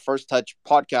been on the First Touch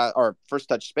podcast or First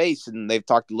Touch Space, and they've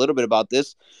talked a little bit about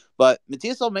this, but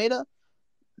Matias Almeida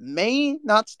may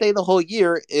not stay the whole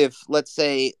year if, let's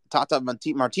say, Tata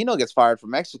Martino gets fired from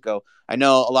Mexico. I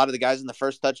know a lot of the guys in the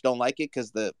First Touch don't like it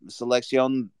because the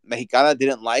Selección Mexicana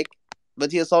didn't like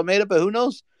Matias Almeida, but who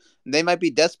knows? They might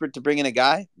be desperate to bring in a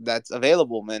guy that's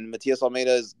available, man. Matias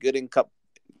Almeida is good in cup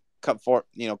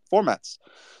formats.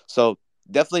 So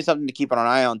definitely something to keep an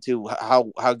eye on too.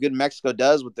 How good Mexico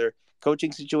does with their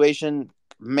coaching situation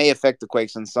may affect the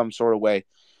Quakes in some sort of way.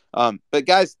 But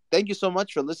guys, thank you so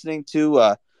much for listening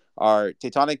to our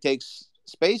Tectonic Takes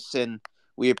Space, and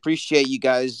we appreciate you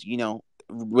guys,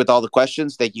 with all the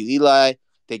questions. Thank you, Eli.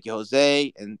 Thank you,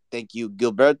 Jose, and thank you,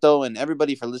 Gilberto, and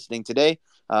everybody for listening today.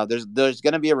 There's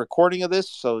going to be a recording of this,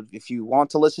 so if you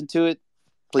want to listen to it,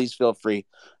 please feel free.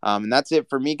 And that's it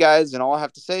for me, guys, and all I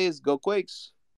have to say is go Quakes.